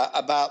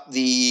 about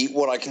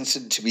what I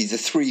consider to be the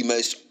three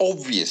most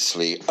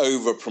obviously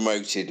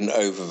over-promoted and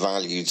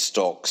overvalued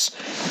stocks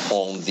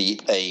on the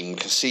AIM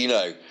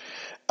casino.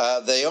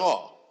 They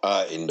are,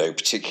 in no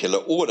particular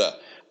order,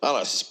 and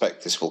I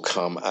suspect this will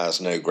come as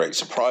no great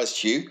surprise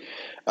to you.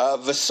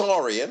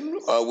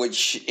 Vasarian,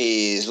 which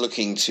is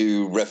looking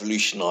to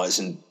revolutionise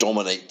and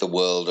dominate the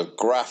world of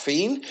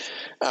graphene,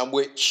 and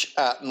which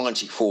at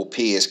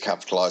 94p is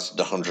capitalised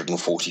at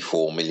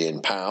 £144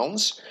 million.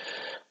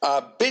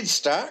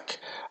 Bidstack,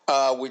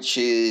 which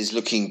is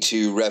looking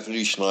to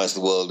revolutionise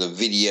the world of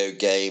video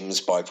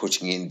games by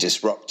putting in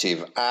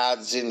disruptive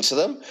ads into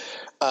them,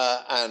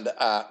 and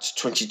at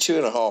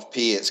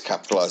 22.5p it's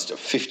capitalised at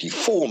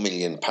 £54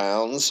 million.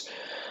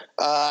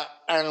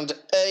 And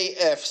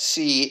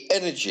AFC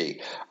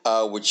Energy,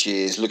 which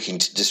is looking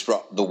to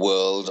disrupt the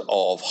world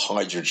of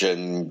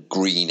hydrogen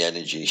green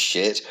energy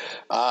shit,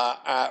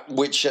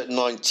 which at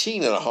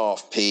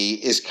 19.5p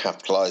is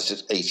capitalised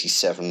at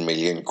 87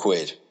 million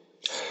quid.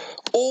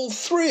 All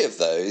three of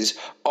those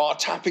are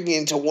tapping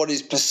into what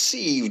is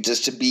perceived as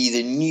to be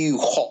the new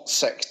hot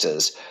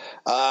sectors.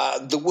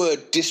 The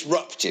word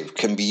disruptive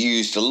can be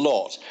used a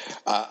lot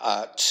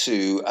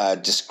to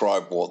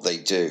describe what they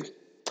do.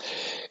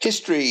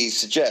 History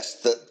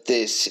suggests that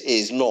this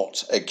is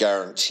not a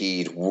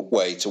guaranteed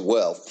way to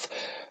wealth.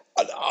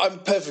 I'm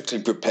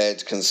perfectly prepared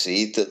to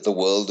concede that the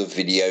world of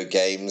video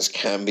games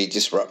can be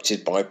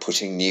disrupted by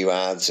putting new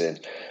ads in,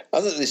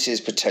 and that this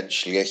is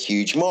potentially a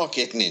huge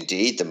market, and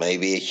indeed there may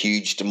be a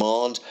huge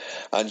demand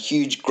and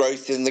huge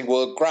growth in the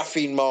world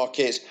graphene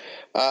market,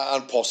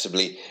 and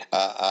possibly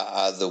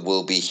there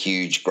will be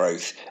huge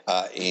growth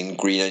in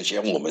green energy.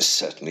 Almost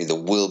certainly there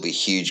will be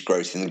huge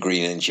growth in the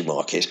green energy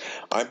market.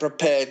 I'm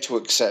prepared to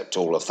accept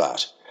all of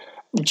that.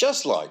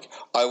 Just like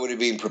I would have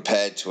been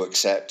prepared to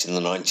accept in the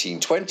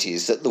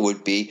 1920s that there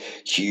would be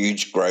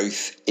huge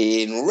growth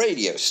in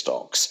radio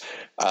stocks,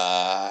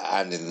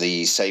 and in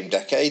the same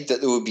decade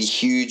that there would be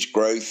huge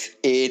growth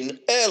in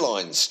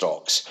airline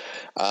stocks.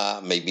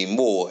 Maybe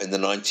more in the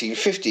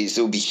 1950s,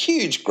 there would be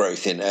huge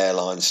growth in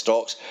airline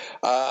stocks,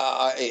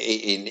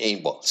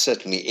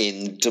 certainly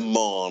in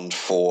demand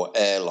for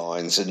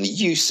airlines and the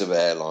use of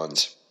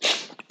airlines.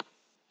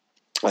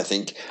 I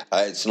think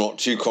it's not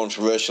too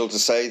controversial to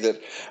say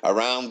that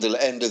around the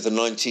end of the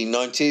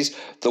 1990s,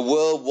 the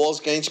world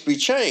was going to be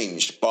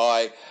changed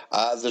by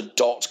the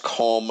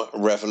dot-com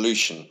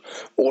revolution.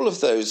 All of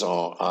those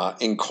are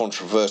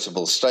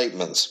incontrovertible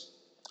statements.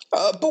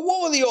 But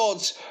what were the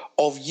odds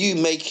of you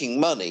making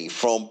money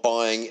from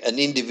buying an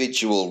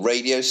individual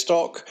radio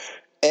stock,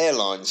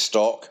 airline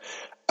stock,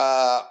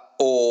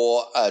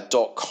 or a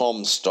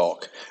dot-com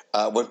stock,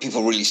 when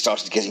people really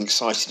started getting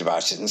excited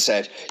about it and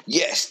said,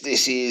 yes,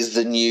 this is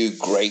the new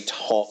great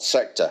hot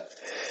sector?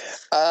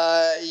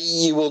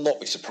 You will not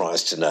be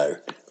surprised to know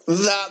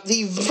that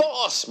the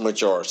vast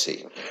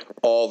majority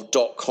of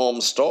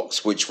dot-com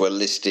stocks, which were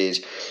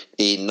listed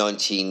in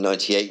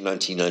 1998,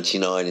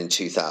 1999 and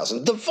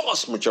 2000, the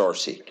vast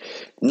majority,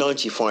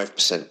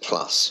 95%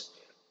 plus,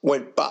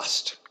 went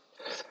bust.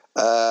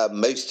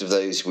 Most of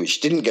those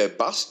which didn't go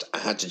bust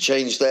had to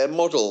change their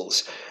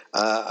models.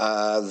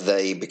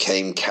 They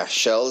became cash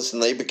shells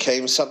and they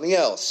became something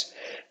else.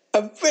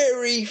 A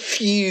very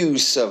few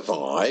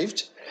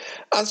survived,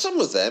 and some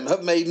of them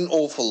have made an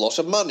awful lot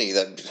of money.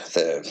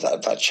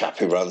 That chap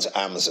who runs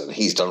Amazon,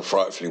 he's done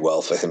frightfully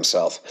well for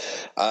himself.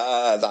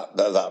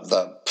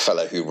 That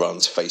fellow who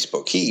runs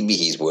Facebook,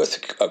 he's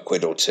worth a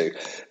quid or two.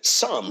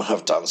 Some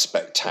have done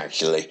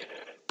spectacularly.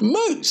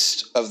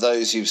 Most of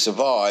those who've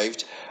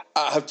survived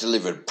have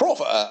delivered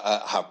profit,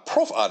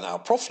 are now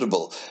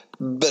profitable,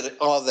 but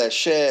are their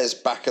shares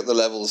back at the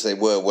levels they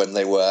were when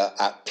they were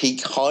at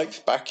peak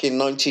hype back in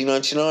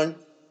 1999?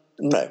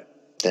 No,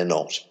 they're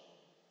not.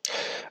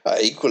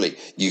 Equally,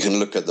 you can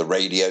look at the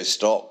radio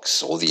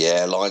stocks or the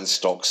airline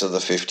stocks of the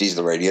 50s,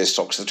 the radio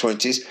stocks of the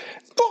 20s.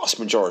 The vast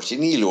majority,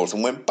 nearly all of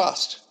them, went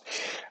bust.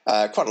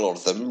 Quite a lot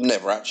of them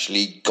never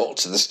actually got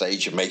to the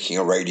stage of making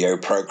a radio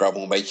program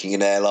or making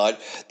an airline.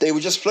 They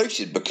were just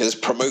floated because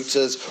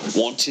promoters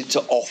wanted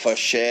to offer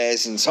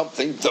shares in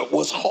something that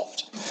was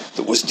hot,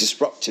 that was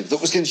disruptive,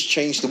 that was going to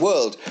change the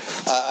world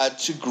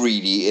to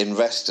greedy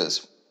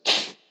investors.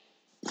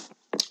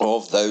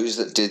 Of those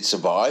that did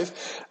survive,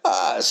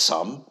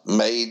 some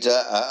had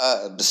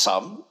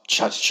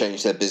to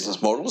change their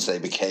business models. They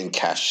became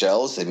cash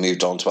shells. They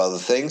moved on to other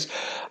things.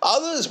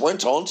 Others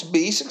went on to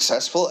be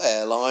successful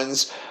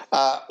airlines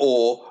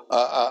or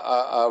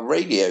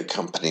radio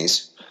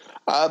companies.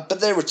 But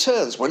their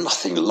returns were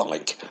nothing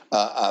like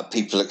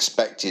people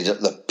expected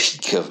at the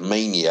peak of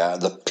mania,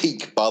 the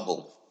peak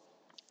bubble.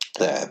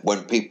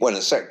 When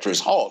a sector is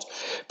hot,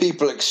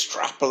 people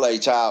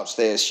extrapolate out.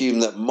 They assume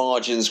that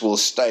margins will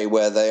stay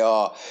where they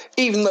are,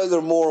 even though there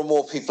are more and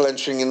more people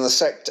entering the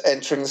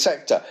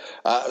sector,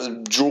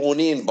 drawn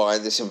in by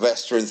this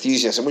investor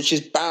enthusiasm, which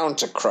is bound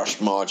to crush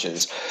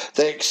margins.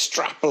 They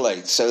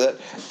extrapolate so that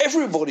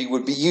everybody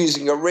would be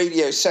using a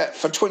radio set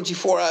for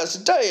 24 hours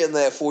a day, and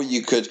therefore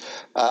you could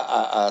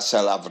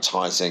sell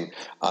advertising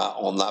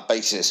on that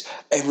basis.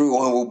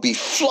 Everyone will be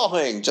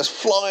flying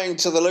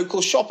to the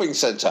local shopping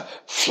centre,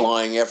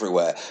 flying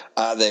everywhere.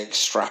 They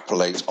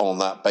extrapolate on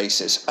that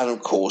basis, and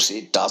of course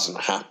it doesn't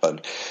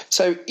happen.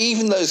 So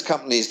even those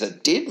companies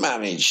that did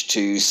manage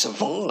to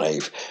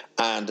survive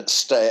and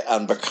stay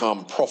and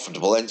become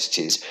profitable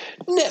entities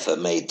never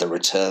made the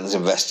returns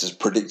investors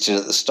predicted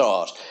at the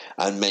start,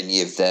 and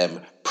many of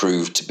them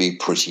proved to be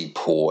pretty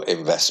poor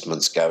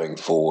investments going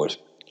forward.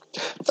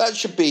 That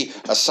should be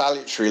a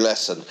salutary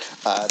lesson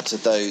to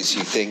those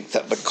who think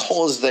that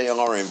because they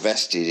are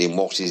invested in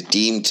what is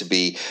deemed to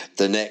be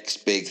the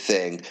next big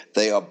thing,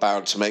 they are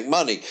bound to make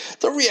money.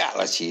 The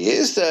reality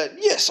is that,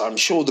 yes, I'm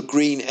sure the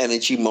green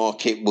energy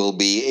market will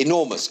be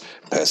enormous.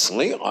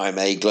 Personally, I'm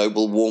a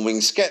global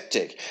warming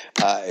skeptic.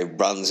 It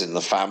runs in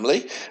the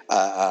family.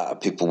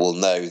 People will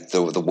know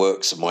the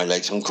works of my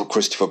late uncle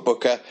Christopher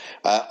Booker.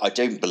 I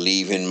don't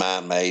believe in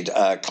man-made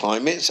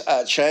climate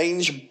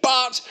change,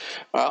 but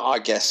I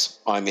guess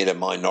I'm in a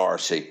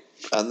minority,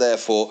 and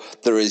therefore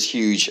there is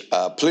huge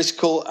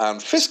political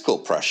and fiscal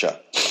pressure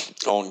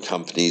on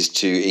companies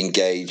to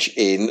engage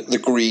in the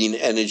green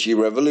energy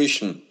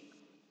revolution.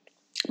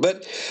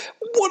 But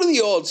what are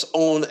the odds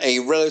on a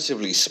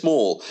relatively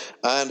small,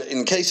 and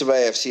in case of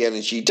AFC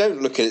Energy,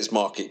 don't look at its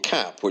market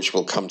cap, which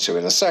we'll come to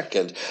in a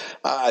second,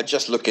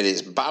 just look at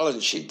its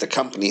balance sheet. The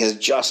company has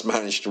just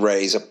managed to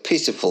raise a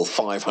pitiful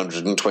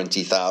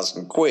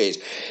 520,000 quid.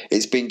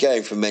 It's been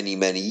going for many,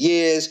 many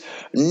years.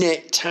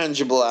 Net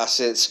tangible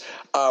assets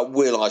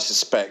will, I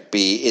suspect,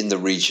 be in the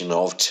region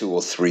of 2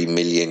 or 3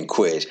 million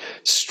quid.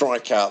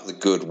 Strike out the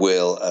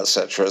goodwill,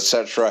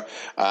 etc.,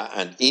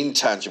 and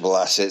intangible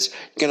assets,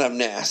 you're going to have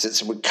net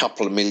assets of a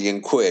couple of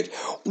million quid.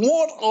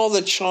 What are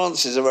the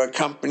chances of a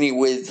company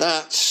with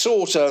that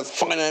sort of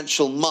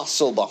financial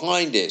muscle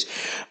behind it,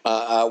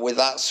 with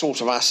that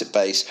sort of asset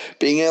base,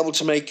 being able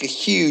to make a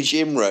huge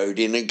inroad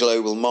in a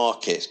global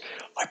market?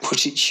 I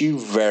put it to you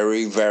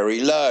very,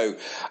 very low.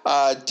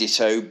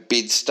 Ditto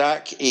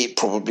Bidstack. It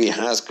probably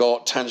has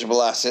got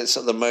tangible assets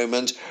at the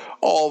moment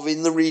of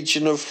in the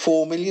region of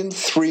 4 million,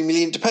 3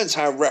 million. Depends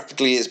how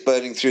rapidly it's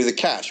burning through the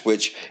cash,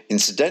 which,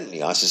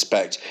 incidentally, I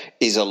suspect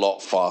is a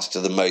lot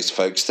faster than most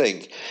folks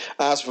think.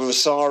 As for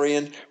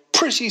Vasarian,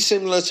 pretty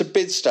similar to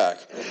Bidstack.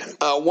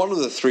 One of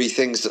the three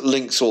things that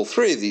links all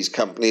three of these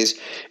companies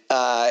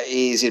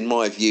is, in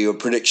my view, a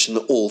prediction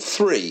that all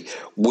three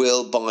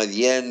will, by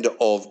the end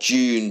of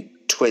June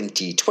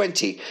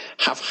 2020,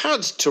 have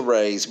had to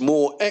raise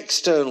more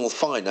external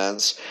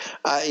finance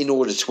in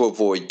order to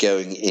avoid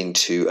going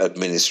into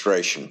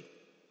administration.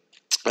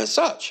 As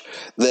such,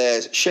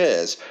 their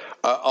shares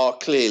are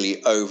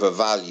clearly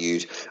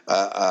overvalued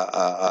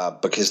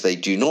because they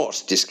do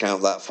not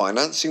discount that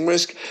financing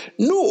risk,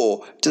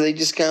 nor do they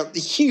discount the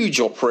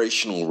huge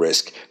operational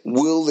risk.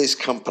 Will this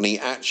company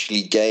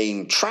actually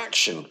gain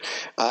traction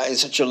in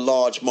such a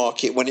large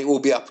market when it will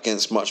be up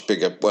against much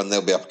bigger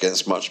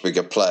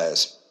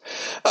players?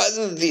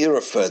 There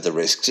are further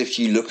risks. If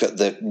you look at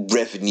the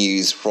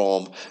revenues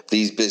from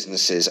these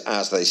businesses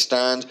as they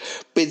stand,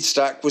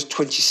 Bidstack was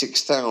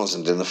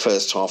 26,000 in the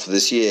first half of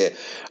this year.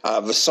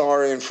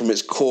 Vasarian, from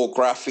its core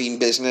graphene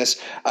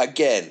business,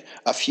 again,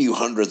 a few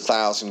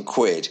 100,000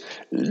 quid.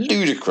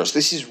 Ludicrous.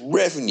 This is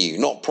revenue,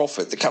 not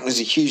profit. The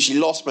companies are hugely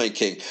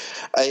loss-making.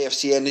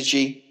 AFC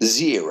Energy,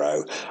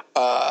 0.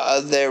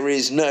 There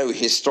is no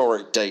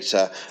historic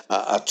data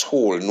at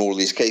all in all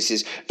these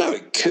cases. Now,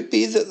 it could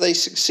be that they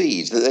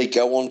succeed, that they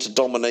go on to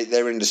dominate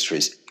their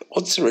industries.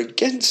 Odds are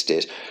against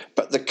it,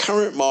 but the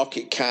current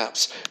market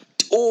caps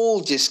all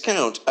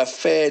discount a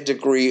fair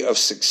degree of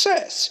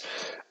success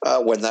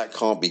when that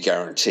can't be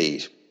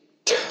guaranteed.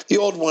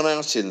 The odd one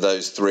out in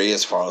those three,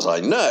 as far as I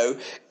know,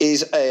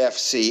 is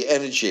AFC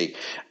Energy.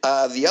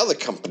 The other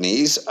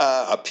companies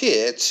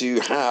appear to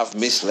have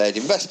misled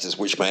investors,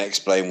 which may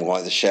explain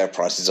why the share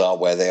prices are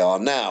where they are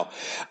now.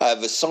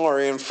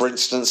 Vasarian, for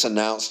instance,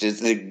 announced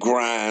the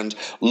grand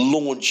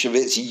launch of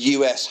its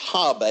US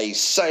hub, a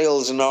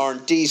sales and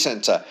R&D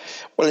centre.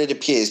 Well, it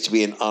appears to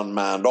be an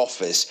unmanned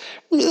office.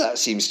 That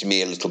seems to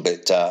me a little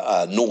bit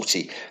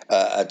naughty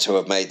to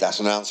have made that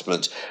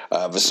announcement.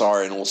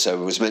 Vasarian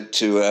also was meant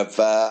to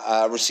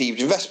have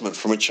received investment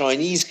from a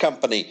Chinese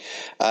company.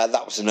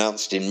 That was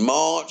announced in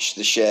March.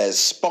 The shares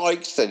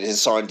spiked. They had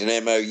signed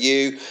an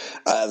MOU.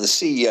 The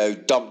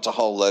CEO dumped a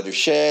whole load of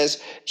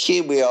shares.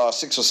 Here we are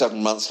 6 or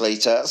 7 months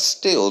later,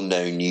 still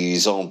no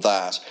news on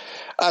that.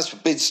 As for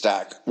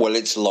Bidstack, well,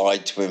 it's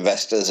lied to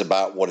investors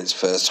about what its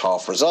first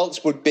half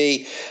results would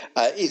be.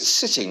 It's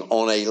sitting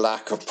on a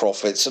lack of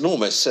profits and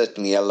almost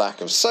certainly a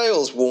lack of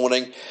sales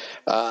warning.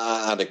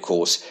 And of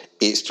course,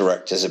 its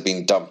directors have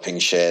been dumping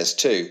shares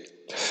too.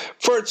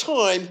 For a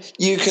time,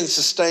 you can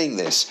sustain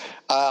this.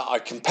 I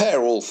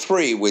compare all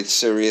three with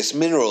Sirius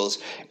Minerals.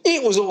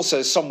 It was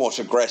also somewhat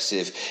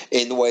aggressive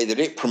in the way that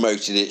it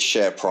promoted its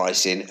share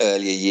price in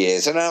earlier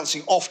years,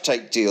 announcing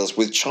offtake deals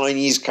with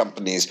Chinese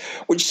companies,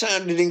 which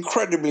sounded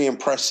incredibly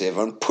impressive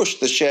and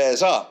pushed the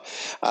shares up,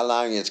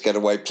 allowing it to get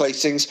away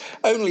placings,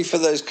 only for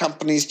those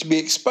companies to be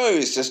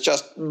exposed as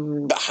just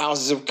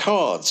houses of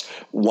cards.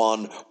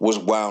 One was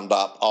wound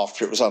up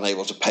after it was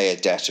unable to pay a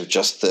debt of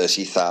just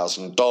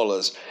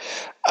 $30,000.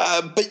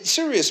 But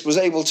Sirius was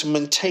able to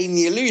maintain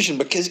the illusion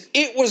because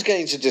it was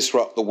going to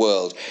disrupt the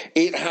world.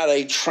 It had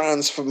a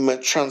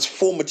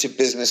transformative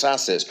business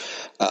asset,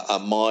 a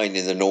mine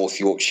in the North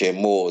Yorkshire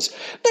moors.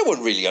 No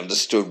one really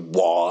understood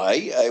why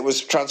it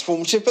was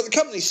transformative, but the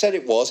company said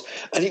it was,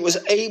 and it was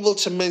able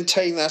to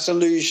maintain that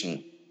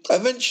illusion.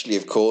 Eventually,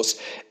 of course,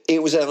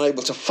 it was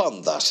unable to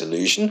fund that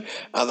illusion,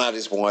 and that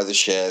is why the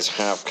shares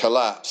have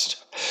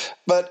collapsed.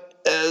 But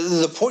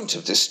the point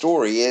of this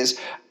story is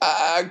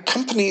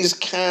companies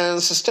can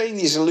sustain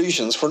these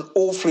illusions for an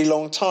awfully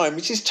long time.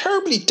 It is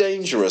terribly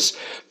dangerous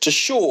to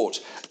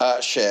short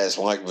shares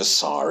like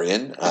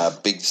Vasarian,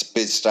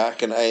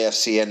 Bidstack and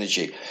AFC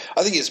Energy.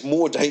 I think it's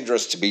more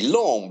dangerous to be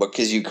long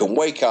because you can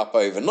wake up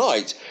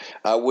overnight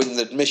with an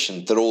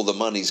admission that all the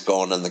money's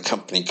gone and the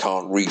company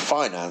can't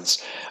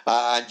refinance,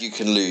 and you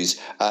can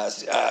lose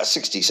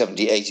 60,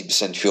 70,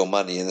 80% of your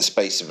money in the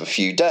space of a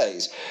few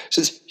days.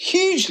 So it's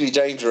hugely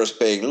dangerous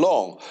being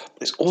long,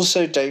 but it's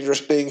also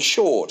dangerous being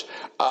short.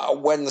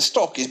 When the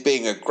stock is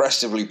being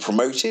aggressively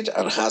promoted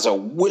and has a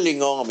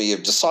willing army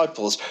of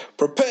disciples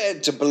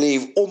prepared to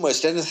believe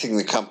almost anything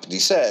the company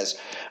says,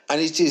 and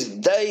it is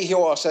they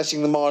who are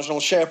setting the marginal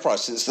share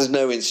price, since there's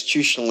no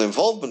institutional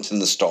involvement in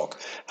the stock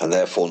and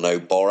therefore no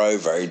borrow,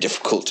 very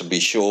difficult to be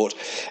short.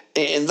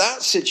 In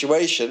that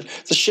situation,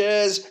 the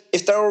shares,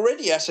 if they're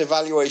already at a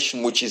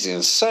valuation which is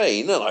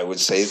insane, and I would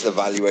say the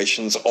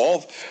valuations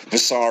of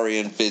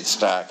Vasarian,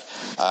 Bidstack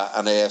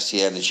and AFC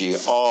Energy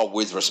are,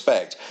 with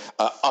respect,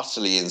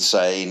 utterly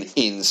insane,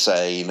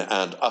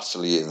 and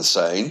utterly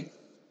insane.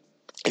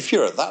 If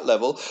you're at that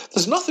level,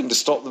 there's nothing to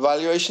stop the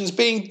valuations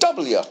being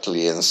doubly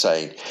utterly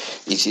insane.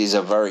 It is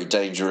a very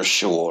dangerous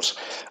short.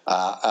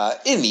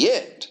 In the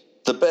end,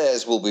 the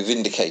bears will be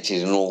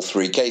vindicated in all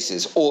three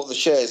cases, or the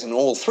shares in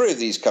all three of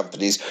these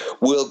companies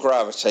will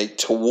gravitate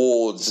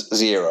towards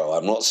zero.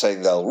 I'm not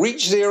saying they'll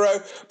reach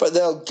zero, but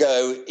they'll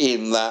go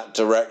in that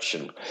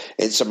direction.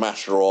 It's a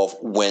matter of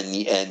when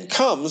the end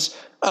comes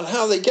and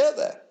how they get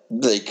there.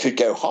 They could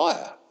go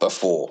higher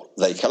before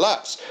they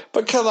collapse,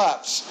 but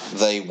collapse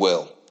they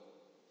will.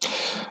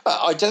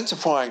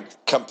 Identifying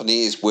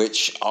companies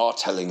which are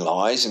telling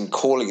lies and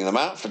calling them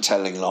out for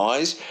telling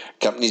lies,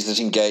 companies that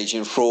engage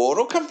in fraud,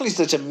 or companies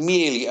that are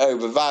merely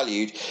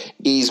overvalued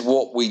is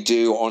what we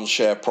do on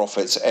Share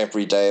Profits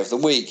every day of the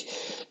week.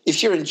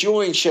 If you're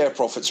enjoying Share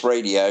Profits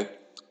Radio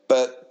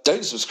but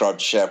don't subscribe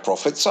to Share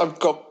Profits, I've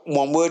got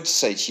one word to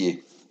say to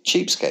you: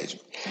 cheapskate.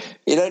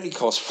 It only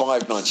costs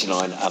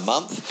 $5.99 a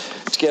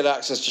month to get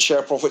access to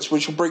Share Profits,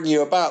 which will bring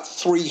you about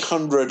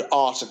 300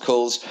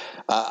 articles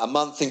a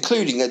month,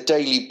 including a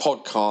daily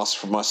podcast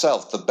from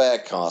myself, the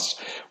Bearcast,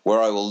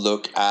 where I will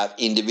look at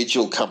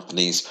individual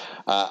companies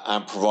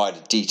and provide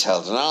a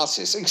detailed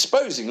analysis,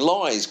 exposing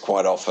lies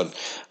quite often,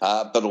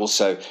 but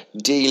also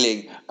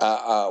dealing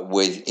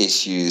with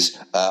issues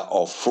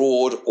of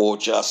fraud or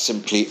just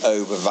simply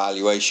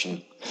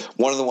overvaluation.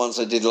 One of the ones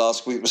I did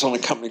last week was on a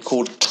company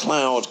called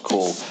Cloud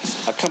Call,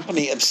 a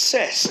company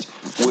obsessed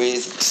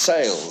with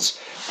sales,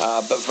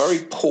 but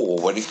very poor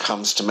when it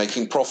comes to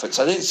making profits.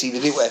 I don't see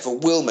that it ever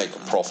will make a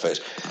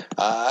profit.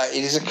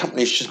 It is a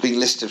company which has been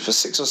listed for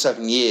 6 or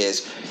 7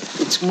 years.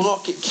 Its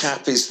market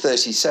cap is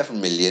 37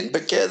 million,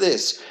 but get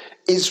this,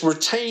 its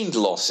retained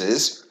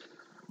losses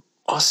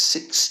are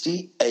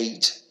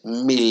 68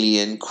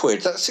 million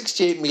quid. That's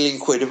 68 million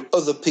quid of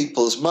other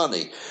people's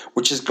money,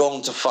 which has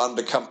gone to fund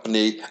a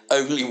company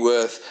only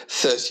worth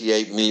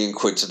 38 million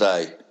quid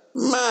today.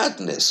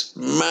 Madness.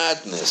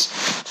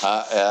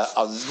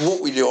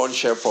 What we do on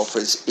Share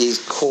Profits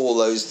is call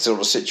those sort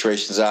of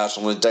situations out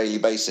on a daily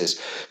basis.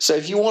 So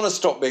if you want to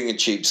stop being a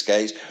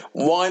cheapskate,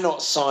 why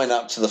not sign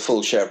up to the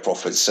full Share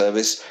Profits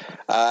service?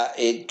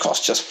 It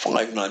costs just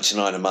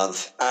 $5.99 a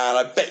month, and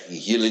I bet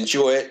you'll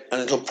enjoy it,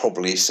 and it'll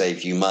probably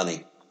save you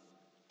money.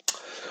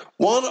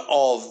 One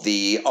of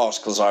the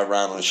articles I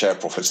ran on Share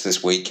Profits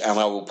this week, and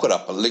I will put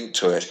up a link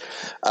to it,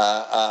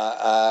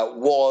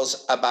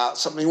 was about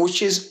something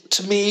which is,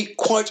 to me,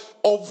 quite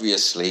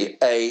obviously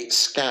a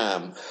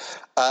scam.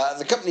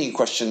 The company in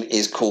question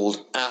is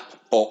called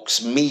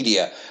Appbox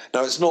Media.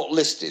 Now, it's not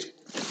listed,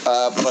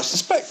 but I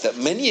suspect that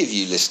many of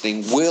you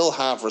listening will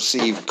have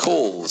received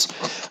calls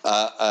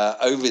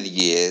over the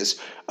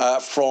years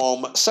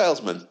from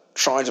salesmen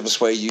trying to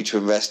persuade you to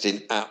invest in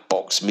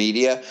Appbox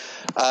Media,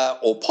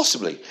 or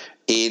possibly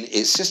in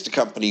its sister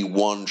company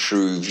One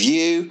True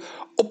View,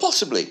 or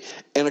possibly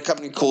in a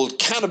company called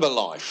Cannibal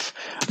Life,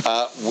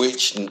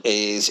 which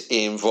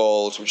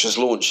was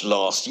launched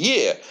last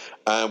year,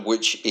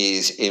 which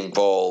is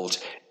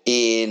involved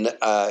in,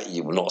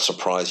 you will not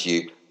surprise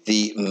you,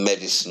 the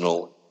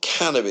medicinal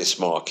cannabis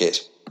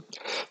market.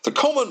 The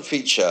common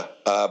feature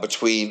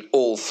between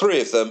all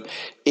three of them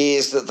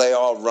is that they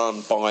are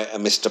run by a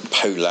Mr.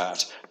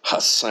 Polat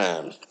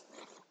Hassan.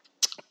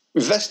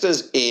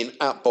 Investors in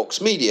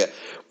Appbox Media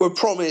were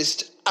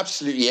promised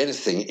absolutely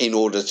anything in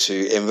order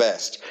to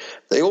invest.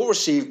 They all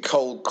received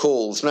cold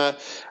calls. Now,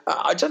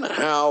 I don't know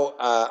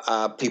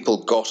how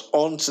people got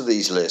onto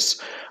these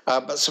lists,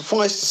 but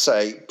suffice to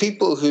say,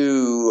 people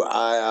who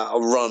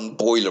run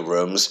boiler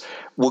rooms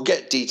will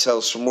get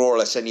details from more or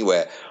less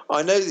anywhere.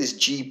 I know this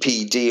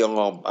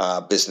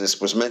GPDR business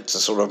was meant to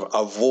sort of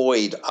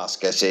avoid us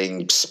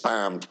getting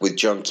spammed with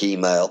junk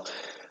email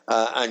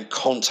and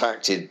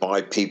contacted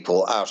by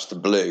people out of the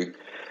blue.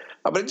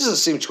 But it doesn't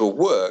seem to have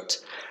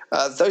worked.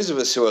 Those of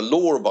us who are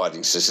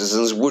law-abiding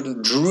citizens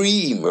wouldn't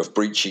dream of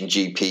breaching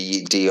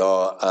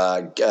GPDR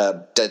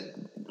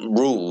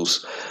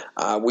rules.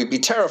 We'd be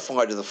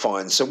terrified of the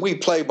fines, so we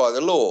play by the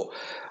law.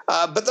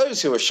 But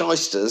those who are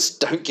shysters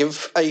don't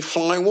give a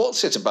flying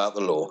what's it about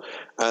the law,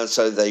 and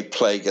so they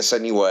plague us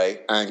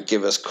anyway and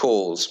give us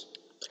calls.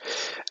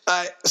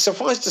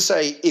 Suffice to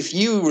say, if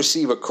you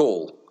receive a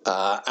call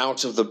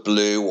out of the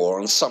blue or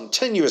on some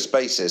tenuous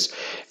basis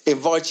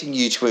inviting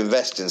you to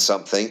invest in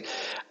something,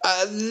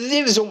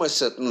 it is almost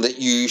certain that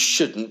you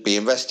shouldn't be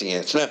investing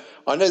in it. Now,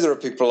 I know there are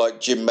people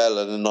like Jim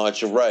Mellon and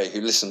Nigel Ray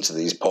who listen to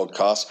these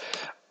podcasts.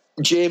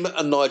 Jim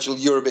and Nigel,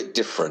 you're a bit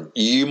different.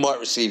 You might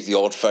receive the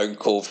odd phone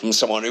call from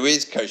someone who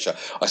is kosher.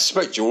 I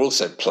suspect you're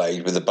also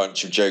plagued with a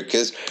bunch of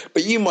jokers,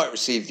 but you might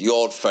receive the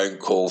odd phone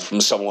call from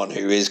someone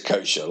who is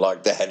kosher,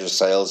 like the head of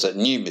sales at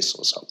Numis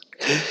or something,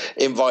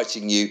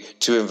 inviting you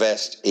to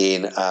invest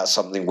in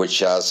something which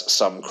has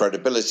some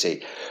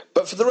credibility.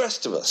 But for the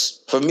rest of us,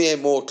 for mere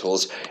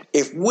mortals,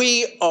 if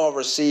we are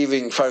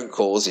receiving phone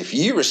calls, if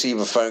you receive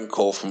a phone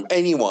call from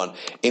anyone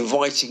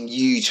inviting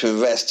you to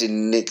invest in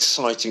an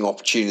exciting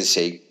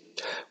opportunity,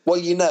 well,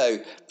 you know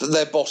that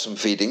they're bottom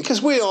feeding,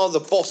 because we are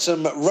the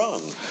bottom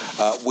rung.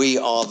 We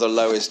are the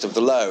lowest of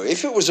the low.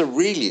 If it was a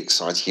really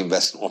exciting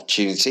investment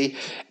opportunity,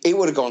 it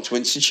would have gone to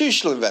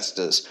institutional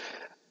investors,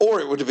 or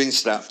it would have been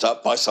snapped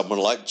up by someone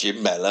like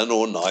Jim Mellon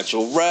or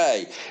Nigel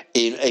Ray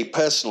in a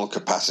personal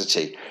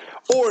capacity,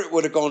 or it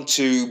would have gone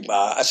to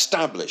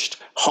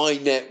established high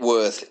net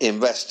worth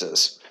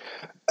investors.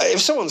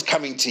 If someone's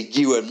coming to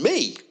you and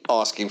me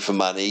asking for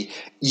money,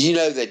 you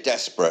know they're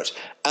desperate,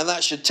 and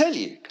that should tell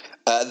you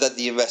that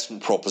the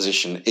investment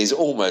proposition is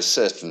almost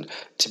certain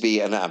to be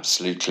an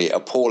absolutely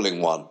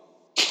appalling one.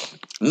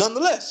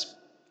 Nonetheless,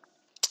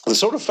 the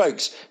sort of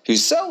folks who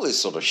sell this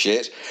sort of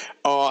shit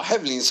are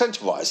heavily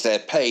incentivized. They're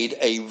paid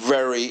a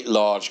very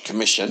large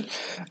commission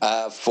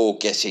for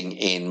getting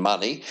in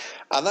money,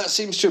 and that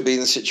seems to have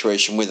been the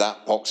situation with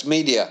Appbox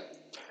Media.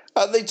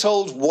 They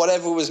told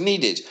whatever was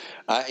needed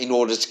in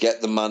order to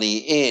get the money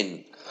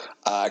in.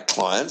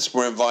 Clients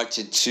were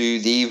invited to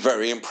the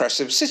very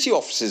impressive city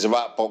offices of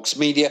Appbox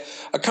Media,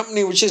 a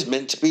company which is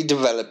meant to be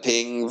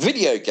developing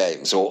video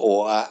games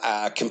or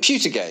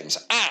computer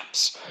games,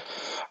 apps.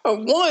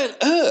 Why on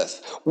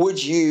earth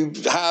would you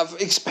have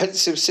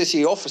expensive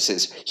city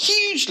offices,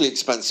 hugely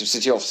expensive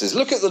city offices?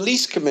 Look at the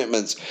lease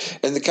commitments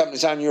in the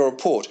company's annual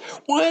report.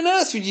 Why on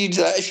earth would you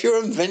do that if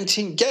you're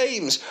inventing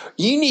games?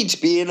 You need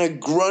to be in a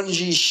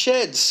grungy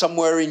shed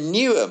somewhere in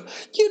Newham.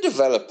 Your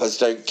developers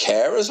don't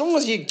care. As long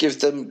as you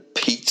give them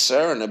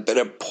pizza and a bit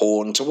of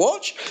porn to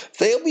watch,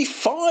 they'll be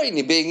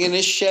fine being in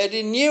a shed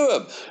in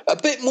Newham. A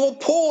bit more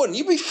porn,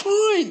 you'll be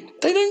fine.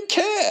 They don't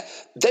care.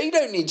 They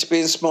don't need to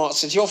be in smart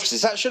city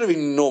offices. That should have been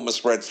an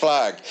enormous red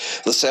flag.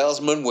 The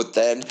salesman would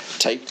then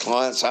take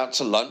clients out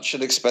to lunch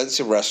at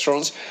expensive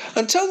restaurants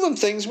and tell them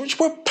things which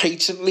were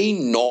patently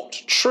not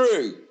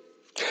true.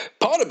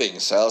 Part of being a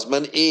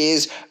salesman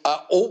is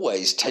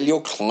always tell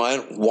your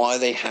client why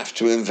they have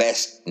to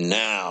invest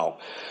now.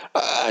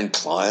 And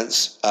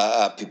clients,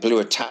 people who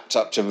are tapped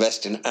up to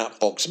invest in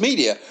Appbox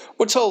Media,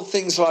 were told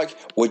things like,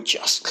 we're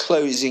just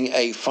closing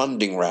a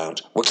funding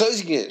round. We're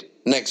closing it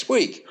next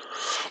week.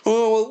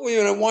 Well,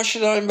 you know, why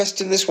should I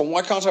invest in this one?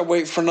 Why can't I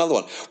wait for another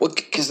one? Well,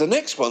 because the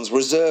next one's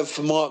reserved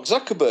for Mark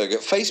Zuckerberg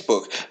at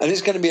Facebook, and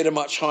it's going to be at a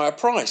much higher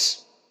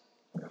price.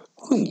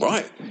 Oh,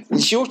 right.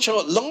 It's your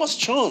last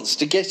chance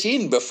to get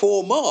in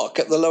before Mark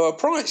at the lower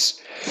price.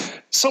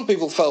 Some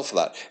people fell for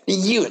that.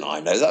 You and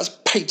I know that's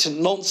patent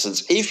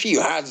nonsense. If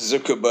you had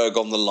Zuckerberg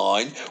on the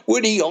line,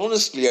 would he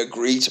honestly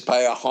agree to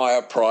pay a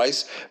higher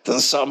price than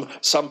some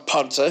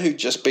punter who'd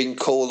just been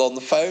called on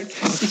the phone?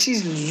 It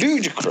is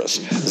ludicrous.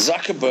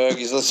 Zuckerberg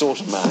is the sort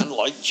of man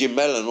like Jim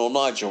Mellon or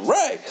Nigel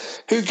Ray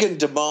who can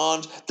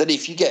demand that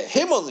if you get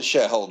him on the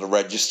shareholder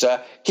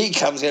register, he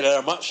comes in at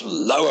a much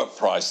lower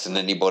price than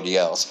anybody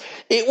else.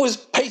 It was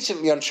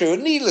patently untrue,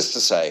 and needless to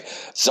say,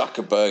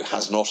 Zuckerberg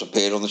has not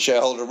appeared on the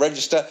shareholder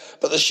register,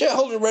 but the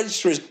shareholder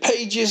register is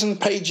pages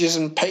and pages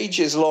and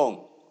pages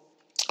long.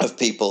 of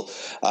people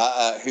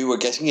who were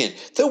getting in.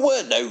 There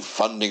were no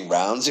funding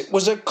rounds. It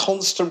was a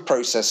constant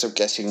process of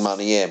getting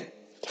money in.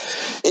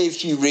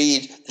 If you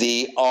read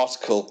the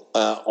article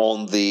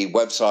on the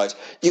website,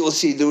 you will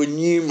see there were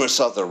numerous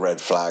other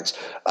red flags.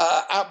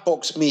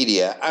 Appbox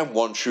Media and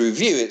One True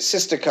View, its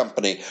sister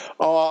company,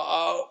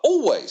 are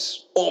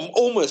always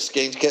almost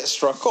going to get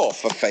struck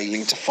off for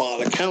failing to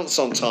file accounts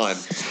on time.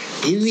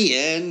 In the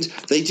end,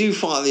 they do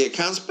file the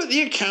accounts, but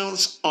the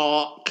accounts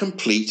are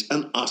complete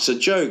and utter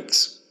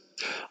jokes.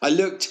 I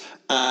looked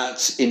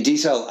in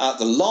detail at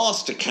the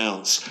last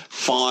accounts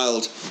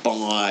filed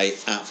by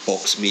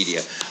Appbox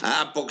Media.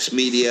 Appbox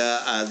Media,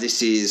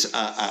 this is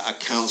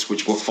accounts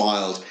which were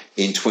filed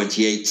in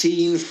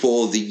 2018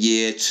 for the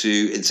year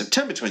to, in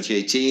September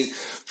 2018,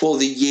 for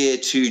the year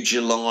to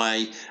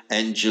July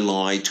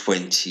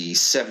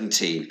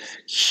 2017.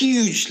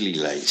 Hugely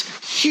late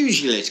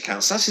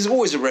accounts. That is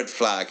always a red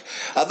flag.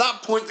 At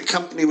that point, the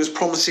company was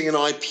promising an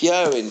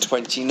IPO in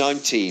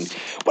 2019.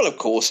 Well, of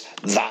course,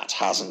 that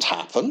hasn't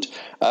happened.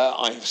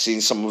 I have seen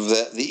some of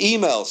the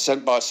emails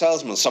sent by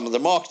salesmen, some of the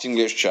marketing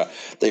literature.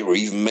 They were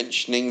even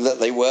mentioning that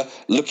they were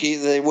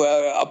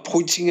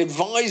appointing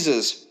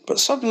advisors. But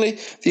suddenly,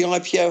 the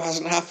IPO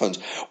hasn't happened.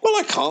 Well,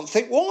 I can't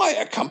think why.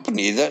 A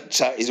company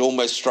that is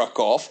almost struck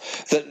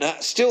off,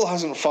 that still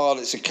hasn't filed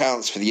its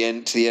accounts to the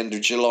end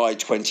of July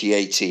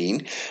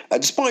 2018,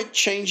 despite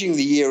changing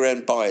the year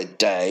end by a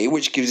day,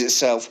 which gives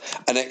itself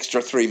an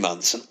extra 3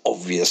 months, an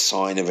obvious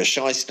sign of a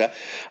shyster,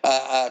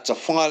 to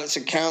file its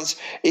accounts,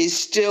 is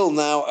still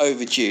now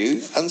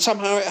overdue, and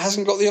somehow it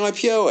hasn't got the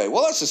IPO away.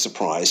 Well, that's a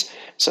surprise.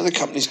 So the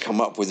company's come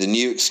up with a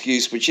new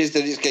excuse, which is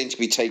that it's going to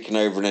be taken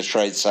over in a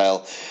trade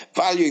sale,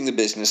 valuing the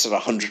business at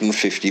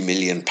 £150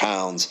 million,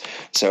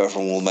 so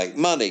everyone will make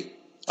money.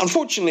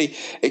 Unfortunately,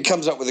 it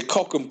comes up with a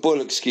cock and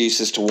bull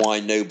excuse as to why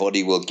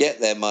nobody will get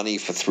their money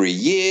for 3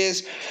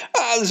 years.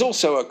 There's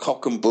also a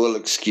cock and bull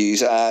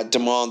excuse,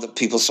 demand that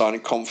people sign a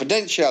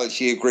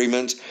confidentiality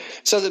agreement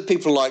so that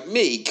people like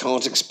me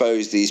can't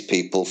expose these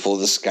people for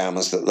the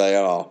scammers that they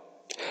are.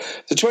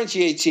 The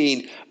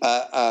 2018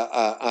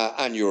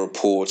 annual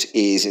report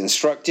is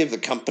instructive. The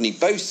company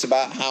boasts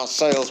about how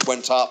sales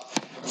went up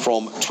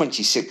from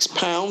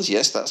 £26,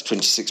 yes, that's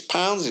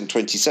 £26 in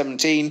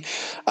 2017,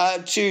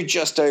 to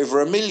just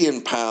over £1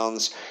 million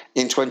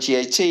in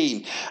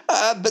 2018.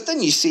 But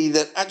then you see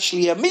that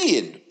actually £1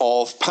 million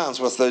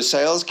worth of those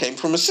sales came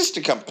from a sister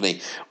company,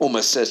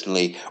 almost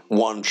certainly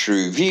One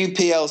True View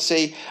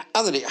PLC,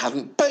 and that it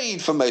hadn't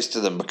paid for most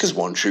of them because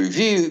One True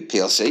View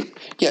PLC,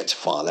 yet to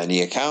file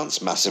any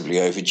accounts, massively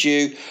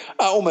overdue,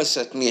 almost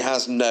certainly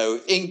has no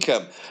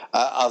income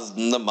other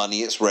than the money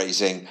it's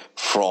raising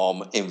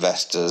from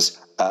investors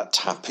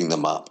tapping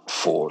them up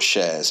for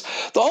shares.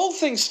 The whole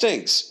thing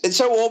stinks. It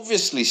so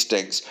obviously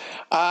stinks.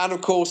 And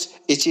of course,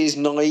 it is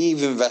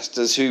naive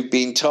investors who've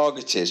been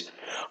targeted.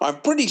 I'm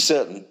pretty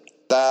certain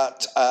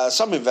that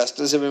some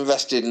investors have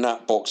invested in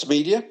Appbox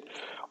Media,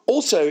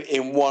 also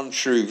in One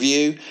True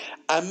View,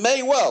 and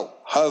may well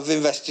have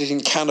invested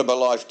in Cannibal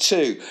Life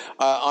too.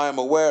 I am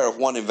aware of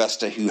one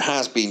investor who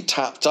has been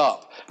tapped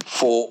up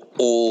for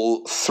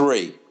all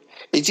three.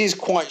 It is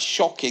quite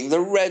shocking. The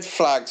red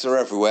flags are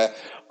everywhere.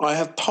 I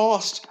have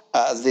passed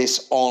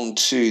this on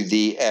to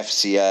the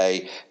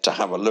FCA to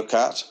have a look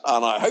at,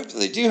 and I hope that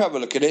they do have a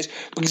look at it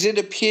because it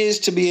appears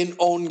to be an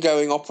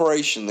ongoing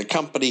operation. The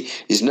company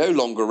is no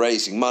longer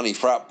raising money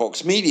for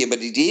Appbox Media, but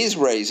it is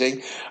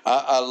raising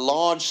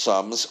large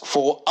sums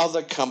for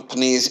other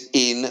companies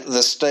in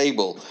the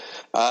stable.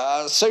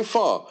 So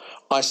far,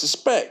 I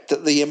suspect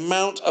that the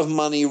amount of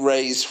money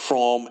raised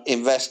from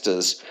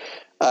investors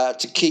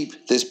to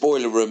keep this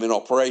boiler room in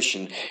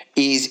operation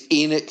is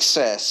in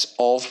excess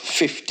of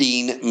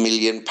 £15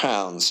 million.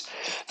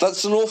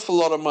 That's an awful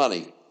lot of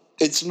money.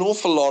 It's an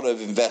awful lot of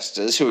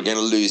investors who are going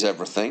to lose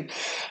everything.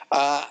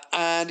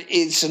 And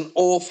it's an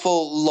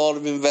awful lot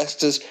of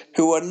investors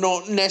who are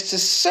not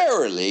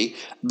necessarily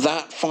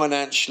that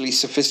financially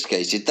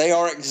sophisticated. They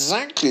are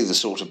exactly the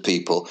sort of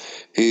people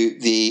who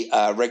the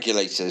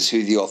regulators,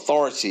 who the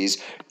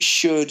authorities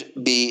should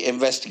be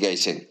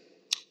investigating.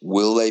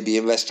 Will they be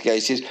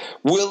investigated?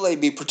 Will they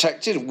be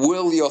protected?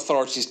 Will the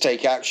authorities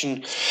take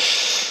action?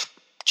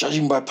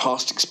 Judging by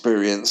past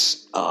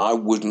experience, I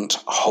wouldn't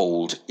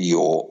hold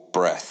your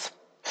breath.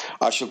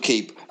 I shall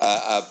keep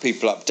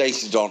people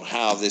updated on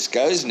how this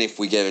goes and if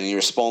we get any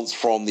response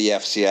from the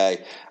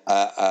FCA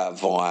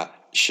via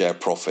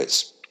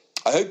ShareProphets.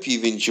 I hope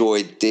you've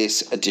enjoyed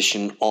this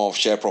edition of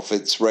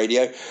ShareProphets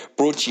Radio,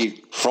 brought to you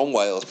from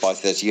Wales by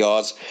 30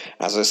 Yards.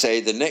 As I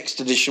say, the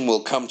next edition will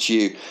come to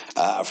you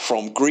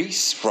from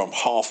Greece, from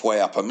halfway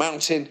up a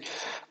mountain,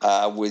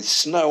 with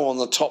snow on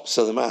the tops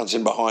of the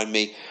mountain behind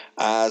me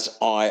as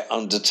I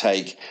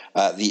undertake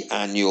the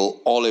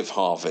annual olive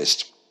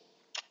harvest.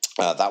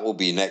 That will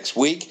be next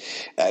week.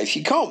 If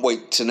you can't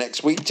wait to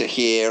next week to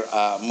hear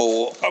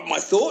more of my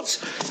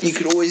thoughts, you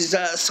can always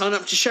sign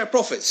up to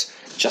ShareProphets.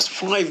 just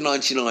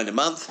 $5.99 a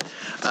month.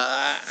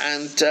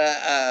 And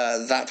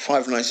that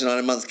 $5.99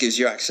 a month gives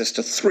you access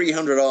to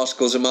 300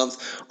 articles a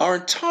month, our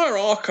entire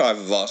archive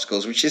of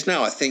articles, which is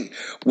now, I think,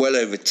 well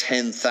over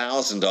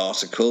 10,000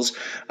 articles,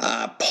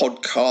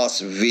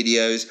 podcasts,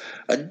 videos,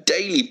 a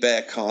daily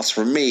bearcast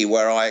from me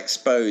where I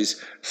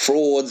expose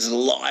frauds,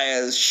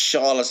 liars,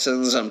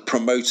 charlatans and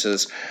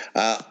promoters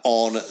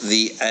on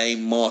the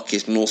AIM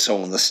market and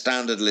also on the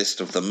standard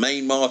list of the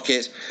main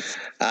market,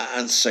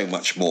 and so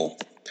much more.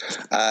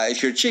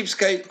 If you're a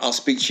cheapskate, I'll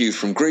speak to you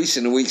from Greece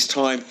in a week's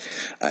time.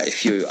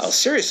 If you are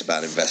serious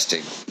about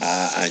investing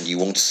and you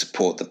want to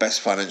support the best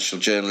financial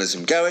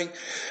journalism going,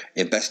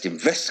 the best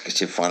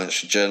investigative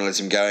financial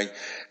journalism going,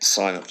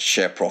 sign up to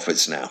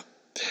ShareProphets now.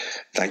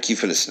 Thank you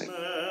for listening.